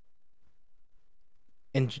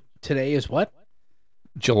 And today is what?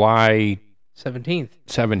 July 17th.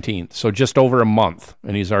 17th. So just over a month,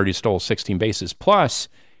 and he's already stole 16 bases. Plus,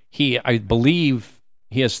 I believe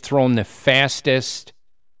he has thrown the fastest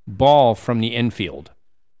ball from the infield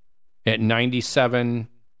at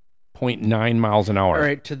 97.9 miles an hour. All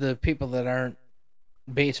right, to the people that aren't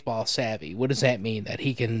baseball savvy, what does that mean? That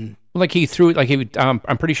he can? Like I'm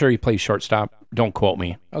pretty sure he plays shortstop. Don't quote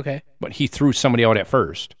me. Okay. But he threw somebody out at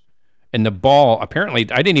first. And the ball, apparently,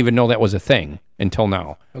 I didn't even know that was a thing until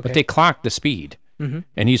now. Okay. But they clocked the speed. Mm-hmm.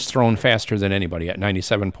 And he's thrown faster than anybody at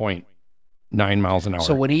 97.9 miles an hour.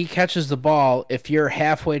 So when he catches the ball, if you're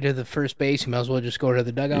halfway to the first base, you might as well just go to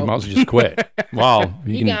the dugout. You might as well just quit. Wow.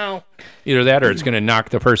 You can, either that or it's going to knock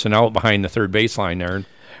the person out behind the third baseline there.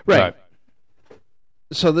 Right.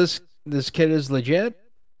 So this kid is legit?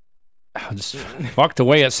 Just fuck the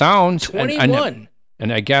way it sounds. 21.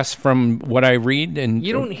 And I guess from what I read, and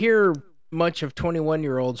You don't hear much of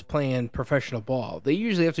 21-year-olds playing professional ball. They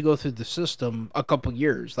usually have to go through the system a couple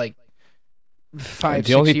years, like 5, 6 years.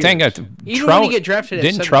 the only thing that Even Trout when you get drafted at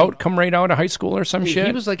didn't 17. Trout come right out of high school or some shit?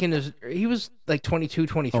 He was like he was like 22,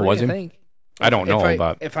 23, Oh, was he? I think. I don't know,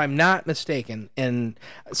 but if I'm not mistaken, and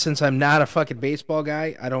since I'm not a fucking baseball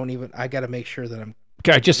guy, I got to make sure that I'm.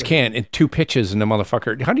 I just can't. In two pitches, and the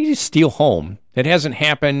motherfucker. How did he steal home? It hasn't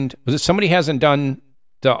happened. Was it somebody hasn't done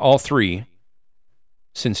all three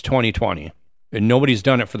since 2020, and nobody's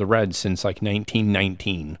done it for the Reds since like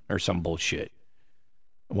 1919 or some bullshit.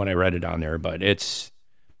 When I read it on there, but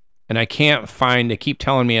and I can't find. They keep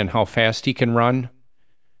telling me on how fast he can run,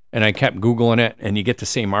 and I kept Googling it, and you get the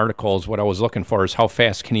same articles. What I was looking for is how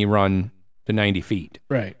fast can he run to 90 feet.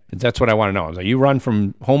 Right. That's what I want to know. I was like, you run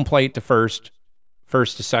from home plate to first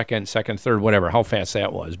to second, third, whatever, how fast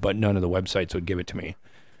that was, but none of the websites would give it to me.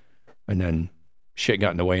 And then shit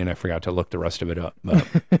got in the way, and I forgot to look the rest of it up. But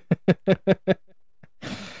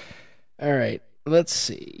All right. Let's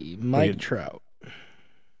see. Mike Trout.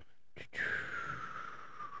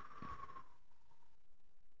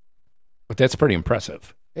 that's pretty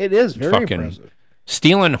impressive. It is very Fucking impressive.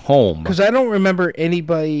 Stealing home. Because I don't remember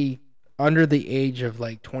anybody under the age of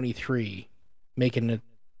like 23 making it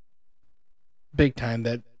big time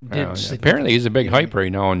that did apparently he's a big hype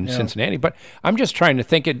right now in Yeah. Cincinnati. But I'm just trying to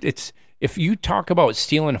think. It's if you talk about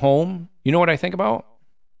stealing home, you know what I think about?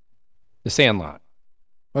 The Sandlot.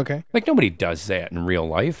 Okay. Like nobody does that in real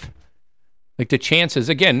life. Like the chances,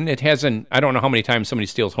 again, it hasn't. I don't know how many times somebody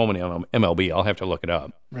steals home in MLB. I'll have to look it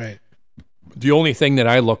up. Right. The only thing that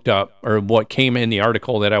I looked up, or what came in the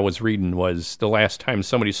article that I was reading, was the last time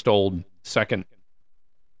somebody stole second,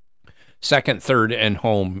 third, and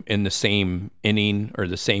home in the same inning or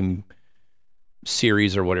the same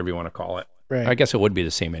series or whatever you want to call it. Right. I guess it would be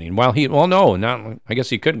the same inning. No, not. I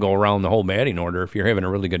guess you could go around the whole batting order if you're having a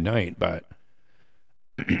really good night, but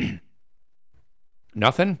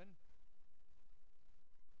nothing.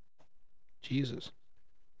 Jesus.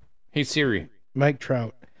 Hey Siri. Mike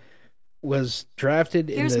Trout was drafted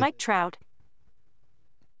Here's in the Mike Trout.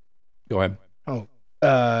 Go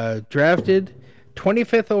ahead. drafted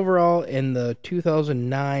 25th overall in the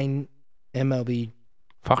 2009 MLB.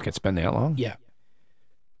 Fuck, it's been that long? Yeah.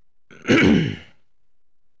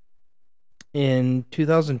 In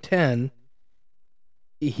 2010,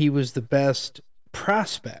 he was the best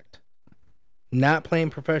prospect, not playing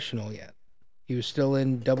professional yet. He was still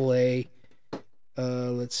in Double A.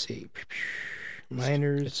 Let's see,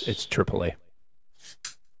 minors. It's AAA.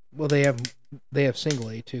 Well, they have Single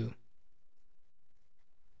A too.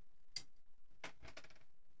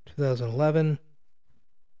 2011.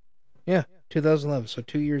 Yeah, 2011. So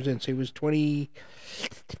 2 years in. So he was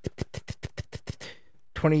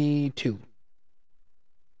 22.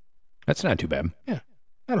 That's not too bad. Not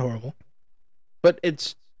horrible. But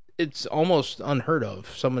it's almost unheard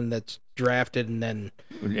of. Someone that's drafted and then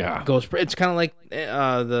Yeah. goes. It's kind of like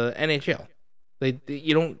the NHL.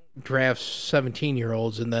 You don't draft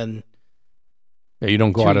 17-year-olds and then. Yeah, you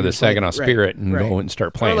don't go 2 out of the years later. Saginaw Spirit and Right. go and start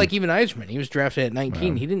Or playing. like even Eisman, he was drafted at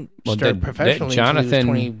 19. Well, He didn't well, start that professionally until he was Jonathan-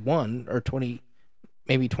 21 or 20,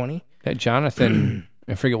 maybe 20. That Jonathan,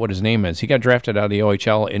 I forget what his name is. He got drafted out of the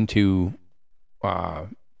OHL into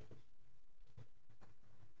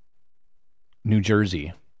New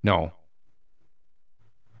Jersey. No.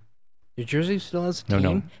 New Jersey still has a No,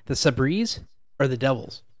 team. no. The Sabres or the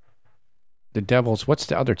Devils? The Devils. What's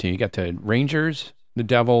the other team? You got the Rangers, the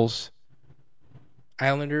Devils.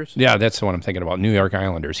 Islanders? Yeah, that's the one I'm thinking about. New York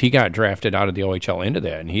Islanders. He got drafted out of the OHL into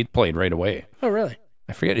that, and he played right away. Oh, really?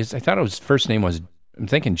 I forget. I thought his first name was, I'm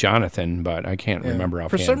thinking Jonathan, but I can't remember For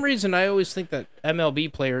offhand. some reason, I always think that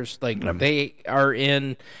MLB players, they are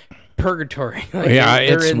in purgatory. Yeah,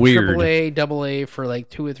 they're it's in weird. AAA, AA for like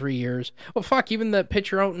 2 or 3 years. Well, fuck, even that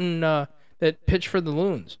pitcher out in, that pitched for the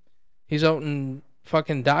Loons. He's out in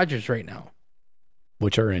fucking Dodgers right now.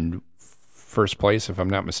 Which are in first place, if I'm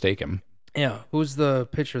not mistaken. Yeah, who's the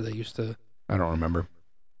pitcher that used to... I don't remember.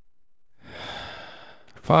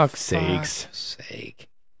 Fuck's sakes. Fuck's sake.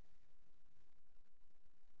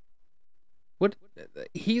 What?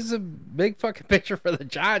 He's a big fucking pitcher for the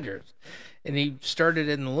Dodgers, and he started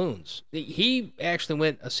in the Loons. He actually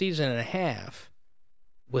went a season and a half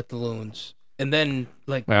with the Loons, and then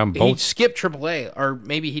he both- skipped AAA, or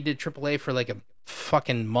maybe he did AAA for like a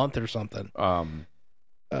fucking month or something.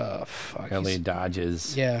 Fuck. LA he's-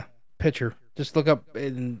 Dodgers. Yeah, pitcher. Just look up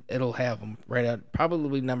and it'll have him right out.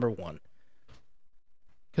 Probably number 1.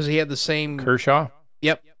 Because he had the same. Kershaw?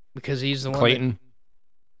 Yep. Because he's the one. Clayton?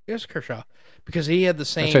 Yes, Kershaw. Because he had the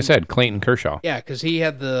same. That's what I said, Clayton Kershaw. Yeah, because he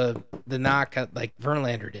had the knock like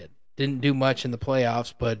Verlander did. Didn't do much in the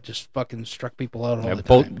playoffs, but just fucking struck people out all Yeah, the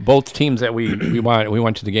time. both teams that we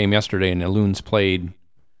went to the game yesterday, and the Loons played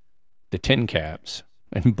the Tin Caps,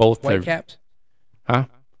 and both White their Caps. Huh?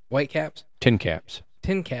 White Caps. Tin Caps.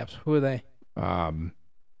 Tin Caps. Who are they? I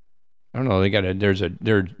don't know. They got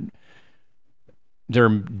their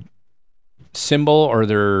symbol or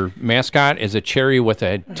their mascot is a cherry with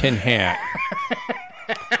a tin hat.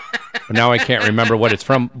 Now I can't remember what it's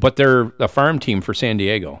from, but they're a farm team for San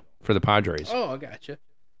Diego for the Padres. Oh, I gotcha.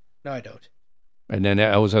 No, I don't. And then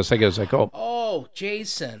I was thinking, Oh,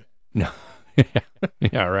 Jason. no,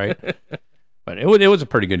 yeah, right. But it was a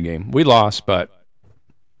pretty good game. We lost, but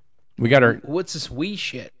we got our. What's this wee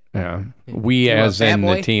shit? Yeah, we You a as fat in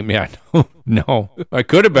boy? the team. Yeah, no, I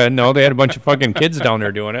could have been. No, they had a bunch of fucking kids down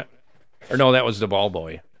there doing it. Or no, that was the ball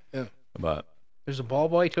boy. Yeah. But There's a ball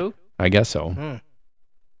boy too. I guess so.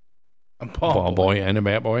 A Ball boy and a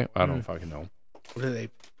bat boy. I don't fucking know. What do they?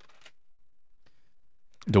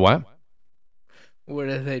 Do what? What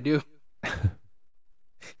do they do?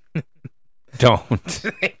 Don't.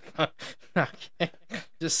 Okay.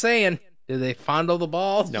 Just saying. Do they fondle the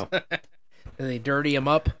balls? No. Do they dirty them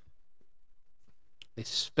up? They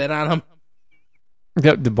spit on them.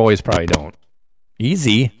 The boys probably don't.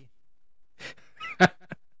 Easy.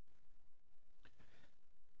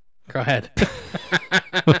 Go ahead.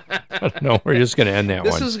 No, we're just going to end that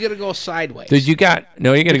This one. is going to go sideways. You got to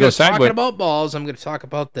go Because sideways. talking about balls, I'm going to talk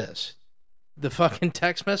about this. The fucking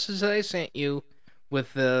text message that I sent you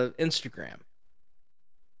with the Instagram.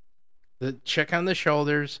 The chick on the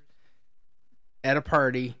shoulders at a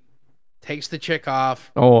party takes the chick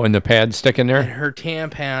off, Oh, and the pad sticking and there? her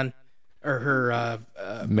tampon or her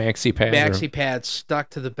Maxi pad. maxi pad stuck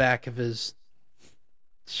to the back of his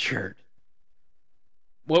shirt.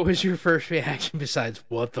 What was your first reaction besides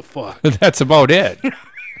what the fuck? That's about it.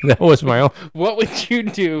 That was my own. What would you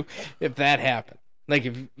do if that happened? Like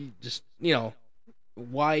if you just,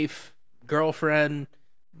 wife, girlfriend,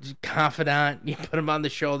 confidant, you put him on the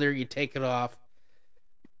shoulder, you take it off.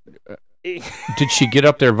 Did she get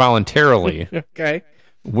up there voluntarily? Okay.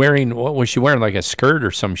 Wearing, what was she wearing? Like a skirt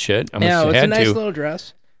or some shit? I Yeah, she it's a had nice to. little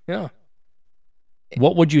dress. Yeah.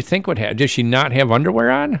 What would you think would happen? Does she not have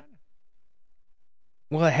underwear on?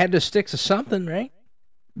 Well, it had to stick to something, right?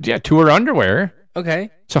 Yeah, to her underwear. Okay.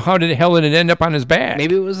 So how the hell did it end up on his back?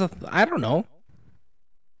 Maybe it was I don't know.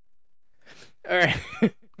 All right.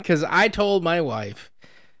 Because I told my wife,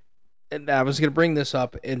 and I was going to bring this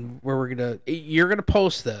up, and you're going to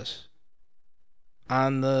post this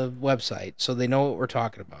on the website so they know what we're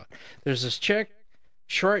talking about. There's this chick,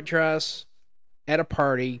 short dress, at a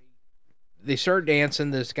party. They start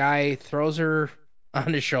dancing. This guy throws her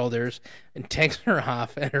on his shoulders and takes her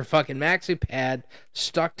off, and her fucking maxi pad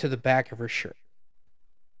stuck to the back of her shirt.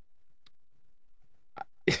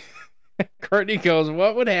 Courtney goes,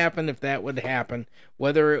 what would happen if that would happen,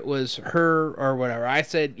 whether it was her or whatever? I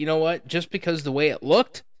said, you know what? Just because the way it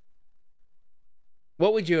looked,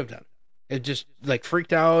 what would you have done? It just like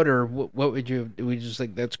freaked out, or what would you have? We just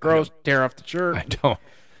like, that's gross, tear off the shirt. I don't.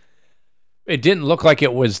 It didn't look like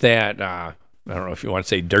it was that, I don't know if you want to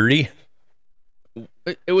say dirty.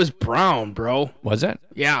 It was brown, bro. Was it?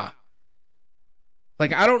 Yeah.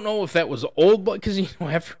 Like, I don't know if that was old blood, because,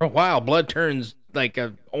 after a while, blood turns like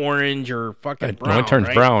a orange or fucking brown. No, it turns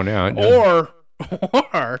right? brown, yeah.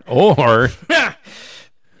 Or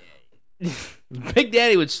Big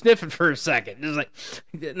Daddy would sniff it for a second. Just like,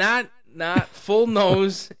 not full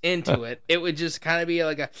nose into it. It would just kind of be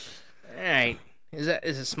like all right, does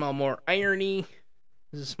it smell more irony?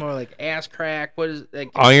 Does it smell like ass crack? What is it?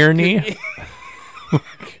 Like, irony?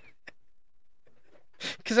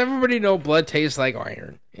 Because everybody know blood tastes like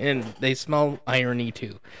iron, and they smell irony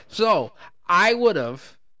too. So I would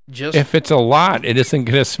have just, if it's a lot, it isn't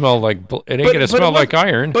going to smell like, it ain't going to smell like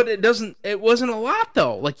iron. But it doesn't. It wasn't a lot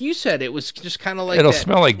though. Like you said, it was just kind of like It'll that,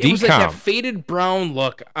 smell like it was like that decomp. faded brown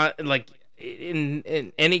look. Like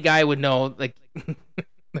in any guy would know, like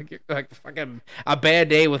like fucking a bad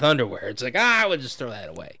day with underwear. It's like I would just throw that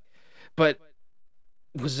away. But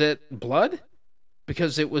was it blood?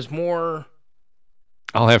 Because it was more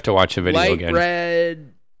I'll have to watch the video light again.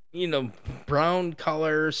 red, brown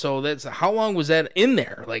color. So that's, how long was that in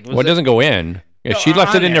there? Like, Well, it doesn't go in. If she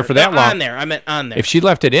left it in there for that long. On there, I meant on there. If she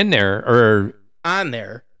left it in there, or on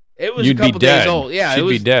there, it was You'd a be couple days dead. old. Yeah, She'd it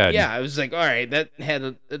was be dead. Yeah, it was like, all right, that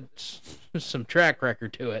had some track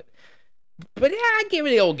record to it. But yeah, I give it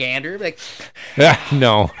the old gander. Like,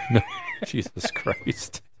 no, Jesus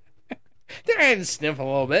Christ. there I had to sniff a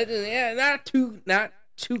little bit. Yeah, not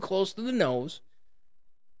too close to the nose,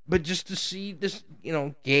 but just to see this,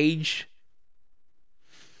 gauge.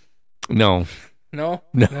 No, No,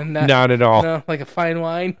 not at all. No, like a fine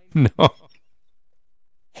wine. No.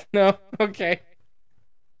 No, okay.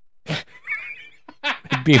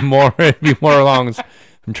 It'd be more along.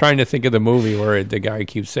 I'm trying to think of the movie where the guy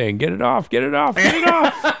keeps saying, "Get it off, get it off, get it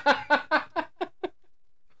off."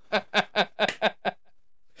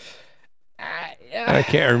 I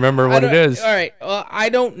can't remember what it is. All right, well, I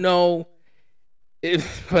don't know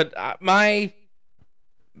but my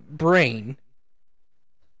brain,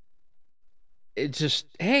 it just,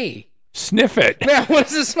 hey, Sniff it. yeah, what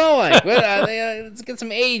does it smell like? Let's get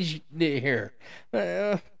some age here.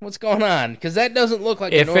 What's going on? Because that doesn't look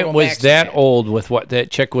like If a normal it was maxi that pad. old with what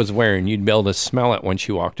that chick was wearing, you'd be able to smell it when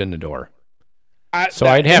she walked in the door.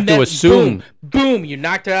 I'd have to assume. Boom, you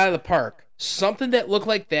knocked it out of the park. Something that looked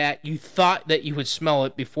like that, you thought that you would smell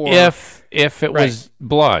it before. If it was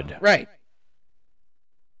blood, Right.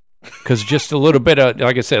 because just a little bit of,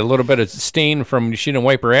 like I said, a little bit of stain from she didn't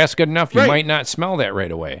wipe her ass good enough, you Right. might not smell that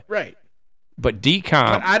right away. Right. But But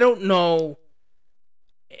decomp, I don't know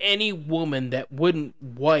any woman that wouldn't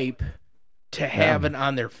wipe to have it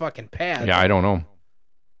on their fucking pad. yeah, I don't know.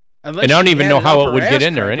 Unless And I don't she even had know it how up it her would get ass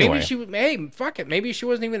in there crack. anyway. Maybe she, hey, fuck it. Maybe she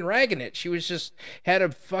wasn't even ragging it. She was just had a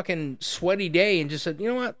fucking sweaty day and just said, you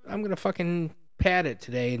know what? I'm gonna fucking pad it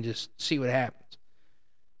today and just see what happens.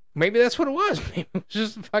 Maybe that's what it was. Maybe it was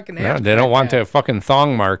just a fucking Yeah, ass they don't crack want pad. that fucking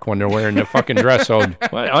thong mark when they're wearing the fucking dress. So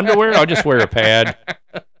what, underwear? I'll just wear a pad.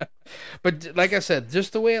 But like I said,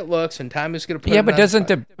 just the way it looks, and Tommy's gonna put. Yeah, it but on doesn't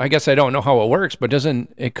the? I guess I don't know how it works, but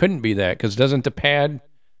it couldn't be that because doesn't the pad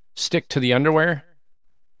stick to the underwear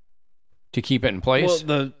to keep it in place?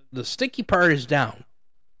 Well, the sticky part is down.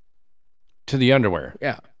 To the underwear.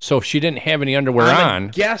 Yeah. So if she didn't have any underwear I'm on,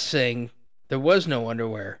 guessing there was no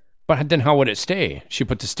underwear. but then how would it stay? She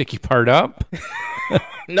put the sticky part up.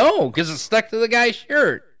 No, because it's stuck to the guy's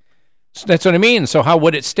shirt. So that's what I mean. So how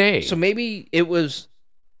would it stay? So maybe it was.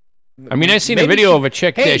 I mean, I seen a maybe video she- of a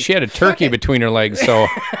chick hey, that she had a fuck turkey it. between her legs, so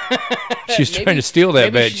she's Maybe- trying to steal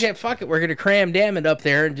that maybe she bitch. said, "Fuck it, we're gonna cram damn it up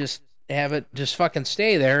there and just have it just fucking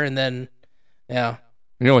stay there," and then, yeah,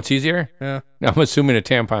 You know what's easier? yeah. I'm assuming a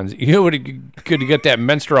tampons. You know what? Could get that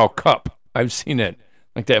menstrual cup. I've seen it,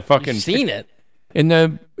 like that fucking You've seen it. in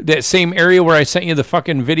that same area where I sent you the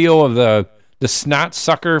fucking video of the snot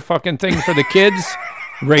sucker fucking thing for the kids,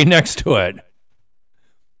 right next to it.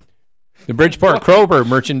 The Bridgeport Kroger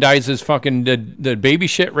merchandises fucking the baby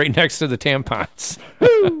shit right next to the tampons.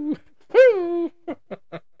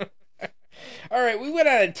 All right, we went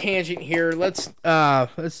on a tangent here. Let's. Are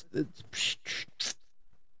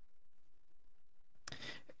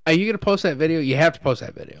you gonna post that video? You have to post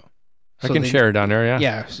that video. I So can they- share it on there, yeah.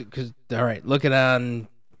 Yeah, because all right, look it on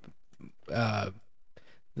the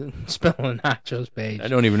Spilling Nachos page. I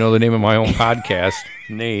don't even know the name of my own podcast,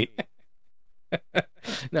 Nate.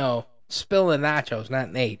 No, Spilling Nachos,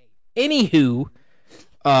 not Nate. Anywho,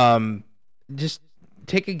 just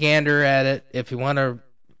take a gander at it if you want to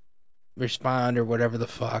respond or whatever the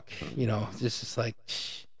fuck, This is like,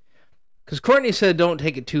 because Courtney said don't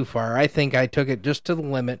take it too far. I think I took it just to the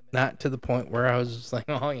limit, not to the point where I was just like,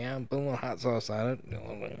 oh yeah, I'm putting a little hot sauce on it.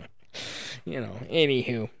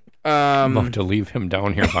 Anywho. I'm about to leave him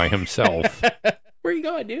down here by himself. Where you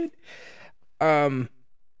going, dude?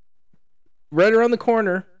 Right around the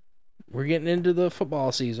corner, we're getting into the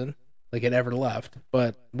football season, like it ever left.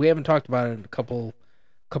 But we haven't talked about it in a couple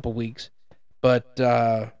weeks. But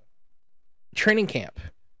training camp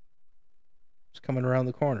is coming around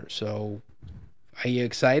the corner. So, are you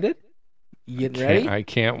excited? You getting ready? I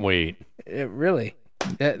can't wait. Really?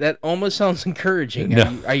 That almost sounds encouraging.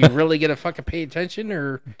 No. Are you really gonna fucking pay attention,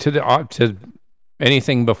 or To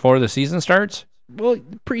anything before the season starts?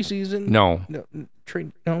 preseason? No. No,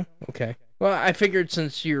 no. Okay. Well, I figured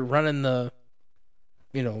since you're running the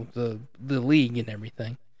league and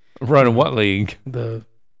everything, Running what league? the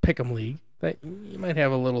Pick'em League, that you might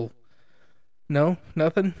have a little. No,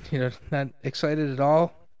 nothing. Not excited at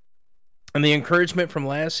all. And the encouragement from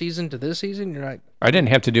last season to this season, you're not. I didn't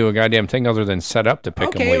have to do a goddamn thing other than set up the pick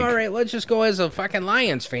 'em Okay, league. all right. Let's just go as a fucking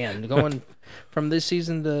Lions fan, going from this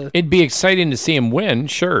season to. It'd be exciting to see him win,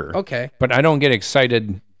 sure. Okay. But I don't get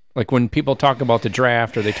excited like when people talk about the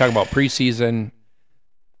draft or they talk about preseason.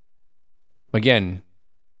 Again,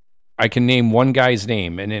 I can name one guy's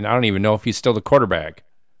name, and then I don't even know if he's still the quarterback.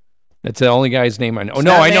 That's the only guy's name I know. It's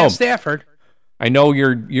No, not I know. Matt Stafford. I know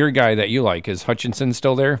your guy that you like. Is Hutchinson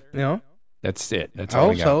still there? That's it. That's I all I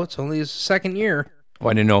hope got. so. It's only his second year. Well,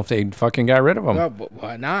 I didn't know if they fucking got rid of him. Well, but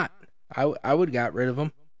why not? I would have got rid of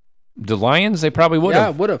him. The Lions, they probably would Yeah,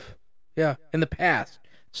 have. would have. Yeah, in the past.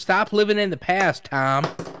 Stop living in the past, Tom.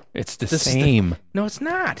 It's the This is the- same. No, it's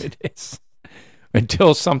not. It is.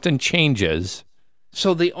 Until something changes.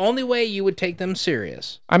 So the only way you would take them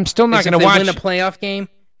serious I'm still not is going if to they watch. win a playoff game,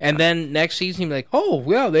 and then next season you'd be like, oh,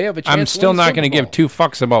 well, they have a chance. I'm to still win the not Super going to give Bowl. two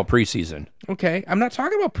fucks about preseason. Okay, I'm not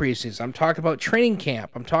talking about preseason. I'm talking about training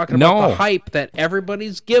camp. I'm talking about No. the hype that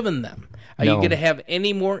everybody's given them. Are you No. going to have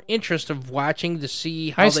any more interest of watching to see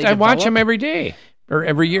how they I watch develop? them every day or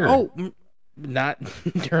every year. Oh, not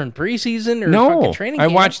during preseason or no, fucking training I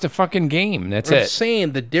camp. watch the fucking game. That's I'm it.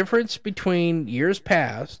 saying the difference between years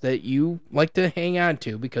past that you like to hang on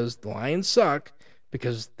to because the Lions suck,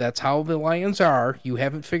 because that's how the Lions are. You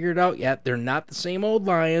haven't figured out yet. They're not the same old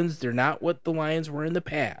Lions. They're not what the Lions were in the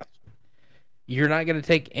past. You're not going to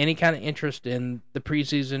take any kind of interest in the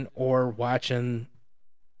preseason or watching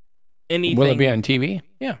anything. Will it be on TV?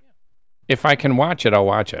 Yeah. If I can watch it, I'll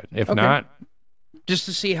watch it. If Okay. not, Just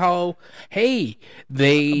to see how, hey,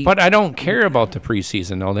 they. but I don't care about the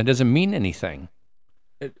preseason though. That doesn't mean anything.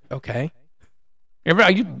 Okay.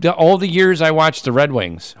 All the years I watched the Red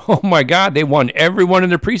Wings, oh my God, they won every one of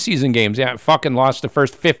their preseason games. Yeah, fucking lost the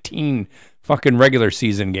first 15 fucking regular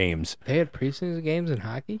season games. They had preseason games in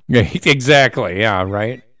hockey? Yeah, exactly. Yeah,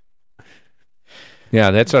 right.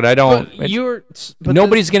 Yeah, that's what I don't. But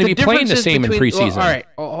nobody's going to be playing the differences same in between- preseason.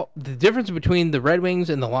 Well, all right. The difference between the Red Wings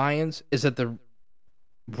and the Lions is that the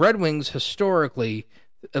Red Wings historically,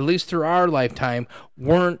 at least through our lifetime,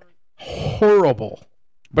 weren't horrible.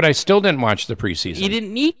 But I still didn't watch the preseason. You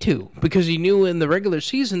didn't need to because you knew in the regular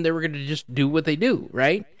season they were going to just do what they do,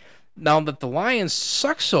 right? Now that the Lions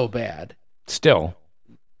suck so bad, Still,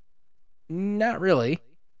 not really.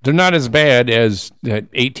 they're not as bad as that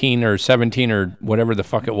 18 or 17 or whatever the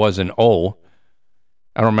fuck it was in O.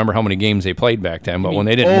 I don't remember how many games they played back then, but when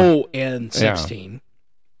they didn't. Oh, and 16.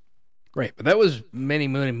 Right, but that was many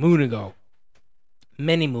moon ago.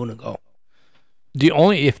 Many moon ago.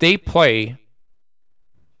 If they play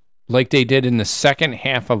like they did in the second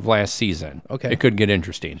half of last season, Okay. it could get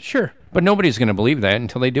interesting. Sure. But nobody's going to believe that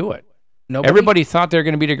until they do it. Nobody? Everybody thought they were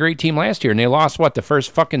going to be a great team last year, and they lost, the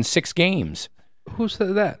first fucking 6 games? Who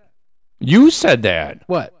said that? You said that.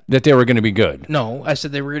 What? That they were going to be good. No, I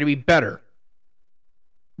said they were going to be better.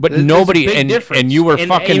 But There's a nobody, big and difference. you were And-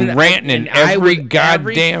 fucking and- ranting and and I every would-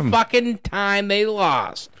 goddamn. every fucking time they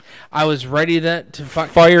lost, I was ready to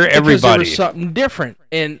Fire because everybody. there was something different.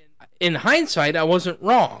 And in hindsight, I wasn't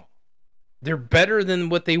wrong. They're better than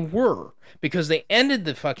what they were because they ended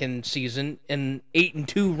the fucking season in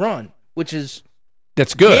 8-2 run, which is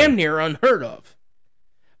That's good. damn near unheard of.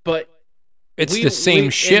 But It's the same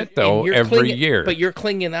shit, though, you're every clinging- year. But you're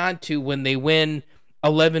clinging on to when they win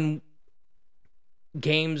 11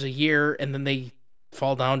 games a year and then they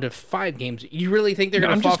fall down to 5 games. You really think they're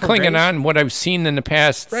going I'm to fall just from clinging grace? on what I've seen in the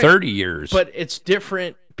past Right. 30 years. But it's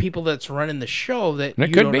different people that's running the show that It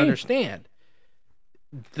you could don't be. understand.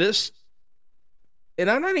 This, and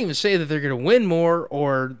I'm not even saying that they're going to win more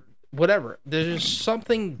or whatever. There's just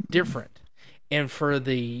something different. And for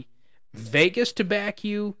the Vegas to back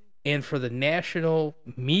you and for the national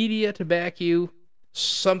media to back you,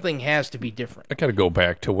 something has to be different. I got to go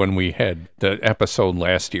back to when we had the episode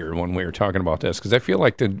last year when we were talking about this, because I feel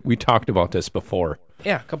like we talked about this before.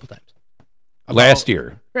 Yeah, a couple times. Last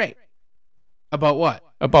year. Right. About what?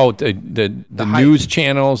 About the hype. news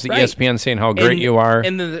channels, the Right. ESPN saying how great And- you are.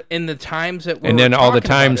 And the times that we And were then all the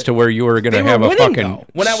talking about times it, to where you were going they to were have a winning, fucking. though.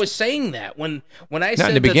 When I was saying that, when I Not said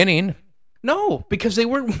in the that- beginning. no, because they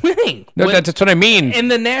weren't winning. No, When- that's what I mean. and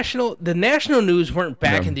the national news weren't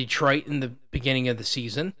back in Detroit in the beginning of the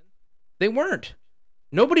season. They weren't.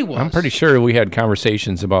 Nobody was. I'm pretty sure we had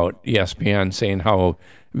conversations about ESPN saying how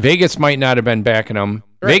Vegas might not have been backing them.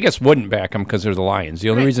 Right. Vegas wouldn't back them because they're the Lions. The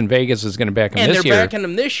only Right. reason Vegas is going to back them And this they're year. backing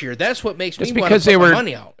them this year. That's what makes me It's want because to put they my were-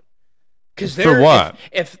 money out. Because For what?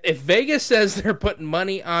 If Vegas says they're putting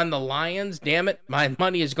money on the Lions, damn it, my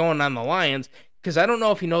money is going on the Lions. Because I don't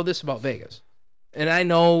know if you know this about Vegas, and I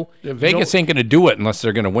know Vegas ain't going to do it unless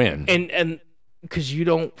they're going to win. and because you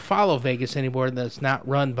don't follow Vegas anymore. That's not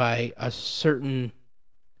run by a certain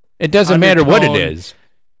It doesn't matter what it undertone is.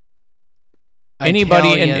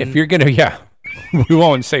 Anybody, and Italian- if you're going to, we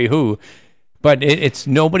won't say who, but it's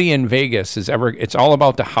nobody in Vegas is ever, it's all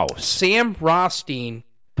about the house. Sam Rothstein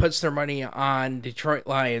puts their money on Detroit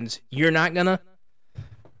Lions, you're not gonna.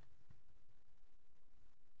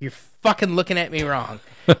 You're fucking looking at me wrong.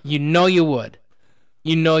 You know you would.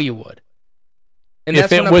 You know you would. And If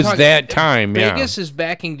what it I'm was talking- that time, yeah. Vegas is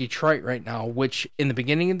backing Detroit right now, which in the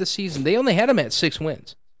beginning of the season they only had them at 6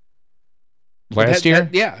 wins. Last year?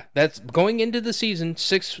 Yeah, that's going into the season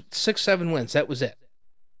 7 wins. That was it.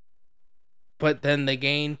 But then they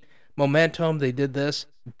gained momentum. They did this,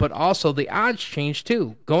 but also the odds changed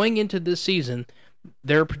too. Going into this season,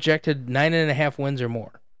 they're projected 9.5 wins or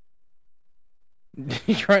more.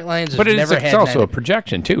 Detroit Lions But have it's, never it's had also a 9.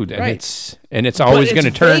 projection too, and Right. it's always But going to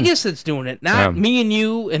it's turn. Vegas that's doing it, not me and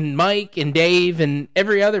you and Mike and Dave and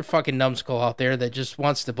every other fucking numbskull out there that just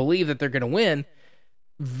wants to believe that they're going to win.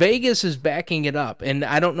 Vegas is backing it up, and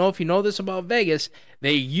I don't know if you know this about Vegas.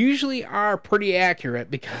 They usually are pretty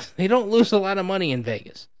accurate because they don't lose a lot of money in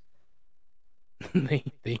Vegas. they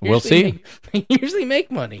We'll see. They usually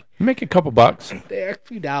make money. Make a couple bucks. They a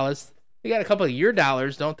few dollars. They got a couple of your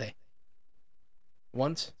dollars, don't they?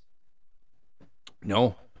 Once.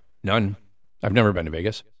 No, none. I've never been to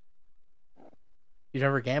Vegas. You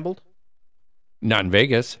never gambled? Not in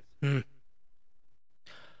Vegas.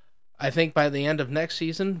 I think by the end of next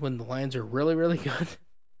season, when the Lions are really, really good,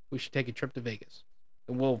 we should take a trip to Vegas.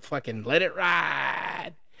 And we'll fucking let it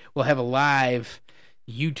ride. We'll have a live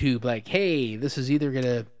YouTube like, hey, this is either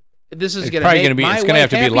gonna It's gonna probably make going to be. my It's going to have wife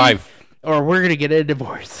to be happy, live. or we're gonna get a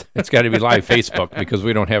divorce. It's got to be live Facebook because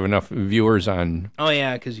we don't have enough viewers on Oh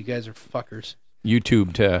yeah, because you guys are fuckers.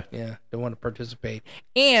 YouTube to. Yeah, don't want to participate,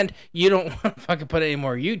 and you don't want to fucking put any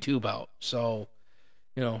more YouTube out. So,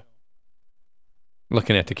 you know,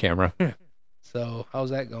 Looking at the camera. So how's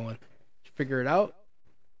that going? Did you figure it out?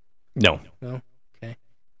 No. No. Okay.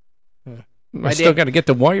 I still got to get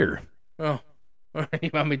the wire. Oh, you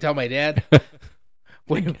want me to tell my dad?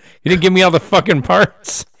 Wait, You didn't give me all the fucking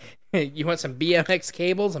parts. you want some BMX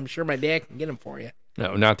cables? I'm sure my dad can get them for you.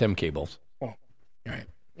 No, not them cables. All right.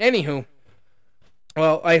 Anywho,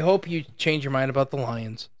 well, I hope you change your mind about the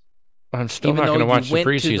Lions. I'm still Even not going though to watch you the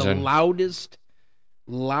went to the preseason.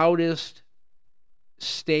 loudest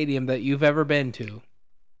stadium that you've ever been to,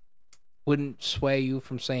 wouldn't sway you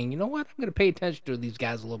from saying, you know what, I'm going to pay attention to these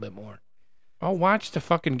guys a little bit more. I'll watch the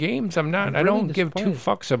fucking games. I really don't give two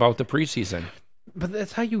disappointed. fucks about the preseason. But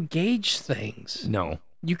that's how you gauge things. No.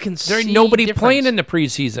 You can There ain't see nobody difference. playing in the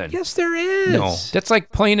preseason. Yes, there is. No. That's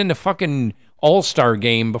like playing in the fucking All-Star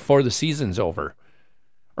game before the season's over.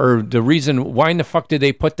 Or the reason, why in the fuck did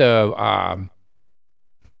they put the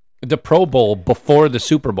Pro Bowl before the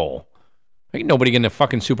Super Bowl? Ain't nobody in the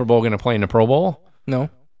fucking Super Bowl going to play in the Pro Bowl. No.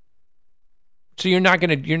 So you're not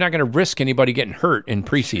gonna risk anybody getting hurt in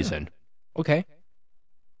preseason. Okay.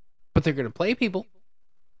 But they're going to play people.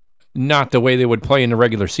 Not the way they would play in the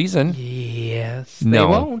regular season. Yes, they No.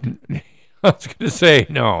 won't. I was gonna say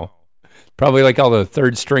no. Probably like all the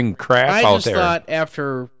third string crap I out just there. thought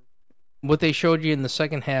after what they showed you in the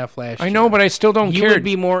second half last year. I know, but I still don't you care. would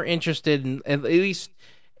be more interested in at least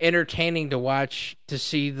entertaining to watch to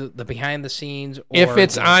see the behind the scenes. Or if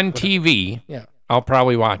it's the- on whatever. TV, Yeah. I'll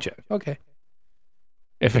probably watch it. Okay.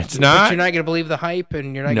 If it's But not, you're not going to believe the hype,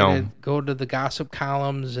 and you're not No. going to go to the gossip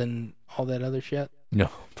columns and all that other shit. no,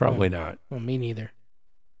 probably not. Well, me neither.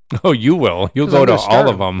 Oh, you will. You'll 'Cause go I'm to gonna start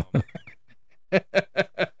all of them.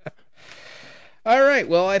 All right.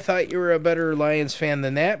 Well, I thought you were a better Lions fan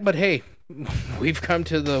than that, but hey, we've come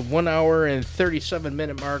to the 1 hour and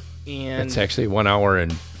 37-minute mark, and It's actually 1 hour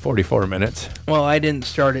and 44 minutes. well, I didn't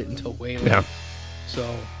start it until way later. Yeah,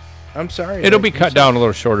 So I'm sorry. it'll I- be I'm cut sorry. down a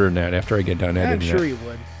little shorter than that after I get done I'm editing sure it. you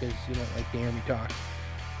would, because you don't like to hear me talk.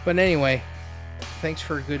 But anyway, thanks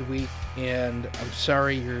for a good week, and I'm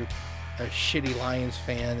sorry you're a shitty Lions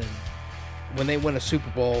fan, and when they win a Super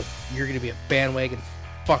Bowl, you're going to be a bandwagon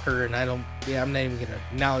fucker, and I'm not even going to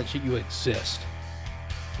acknowledge that you exist.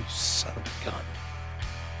 You son of a gun.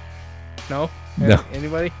 No? No.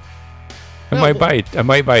 Anybody? I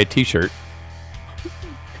might buy a T-shirt.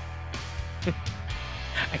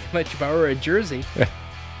 I can let you borrow a jersey.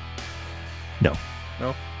 No, No?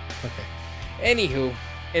 Okay. Anywho,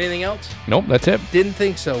 anything else? nope, that's it. Didn't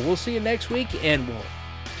think so. We'll see you next week, and we'll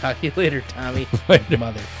talk to you later, Tommy. Later.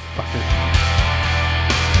 Motherfucker.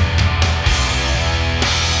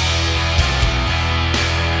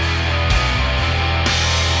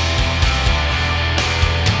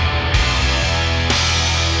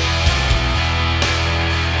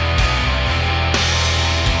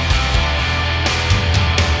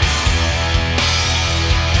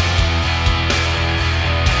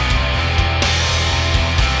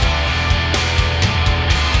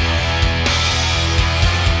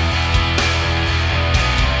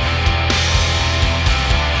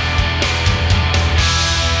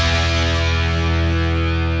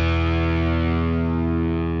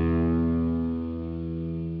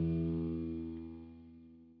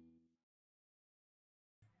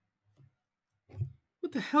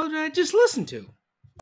 What the hell did I just listen to?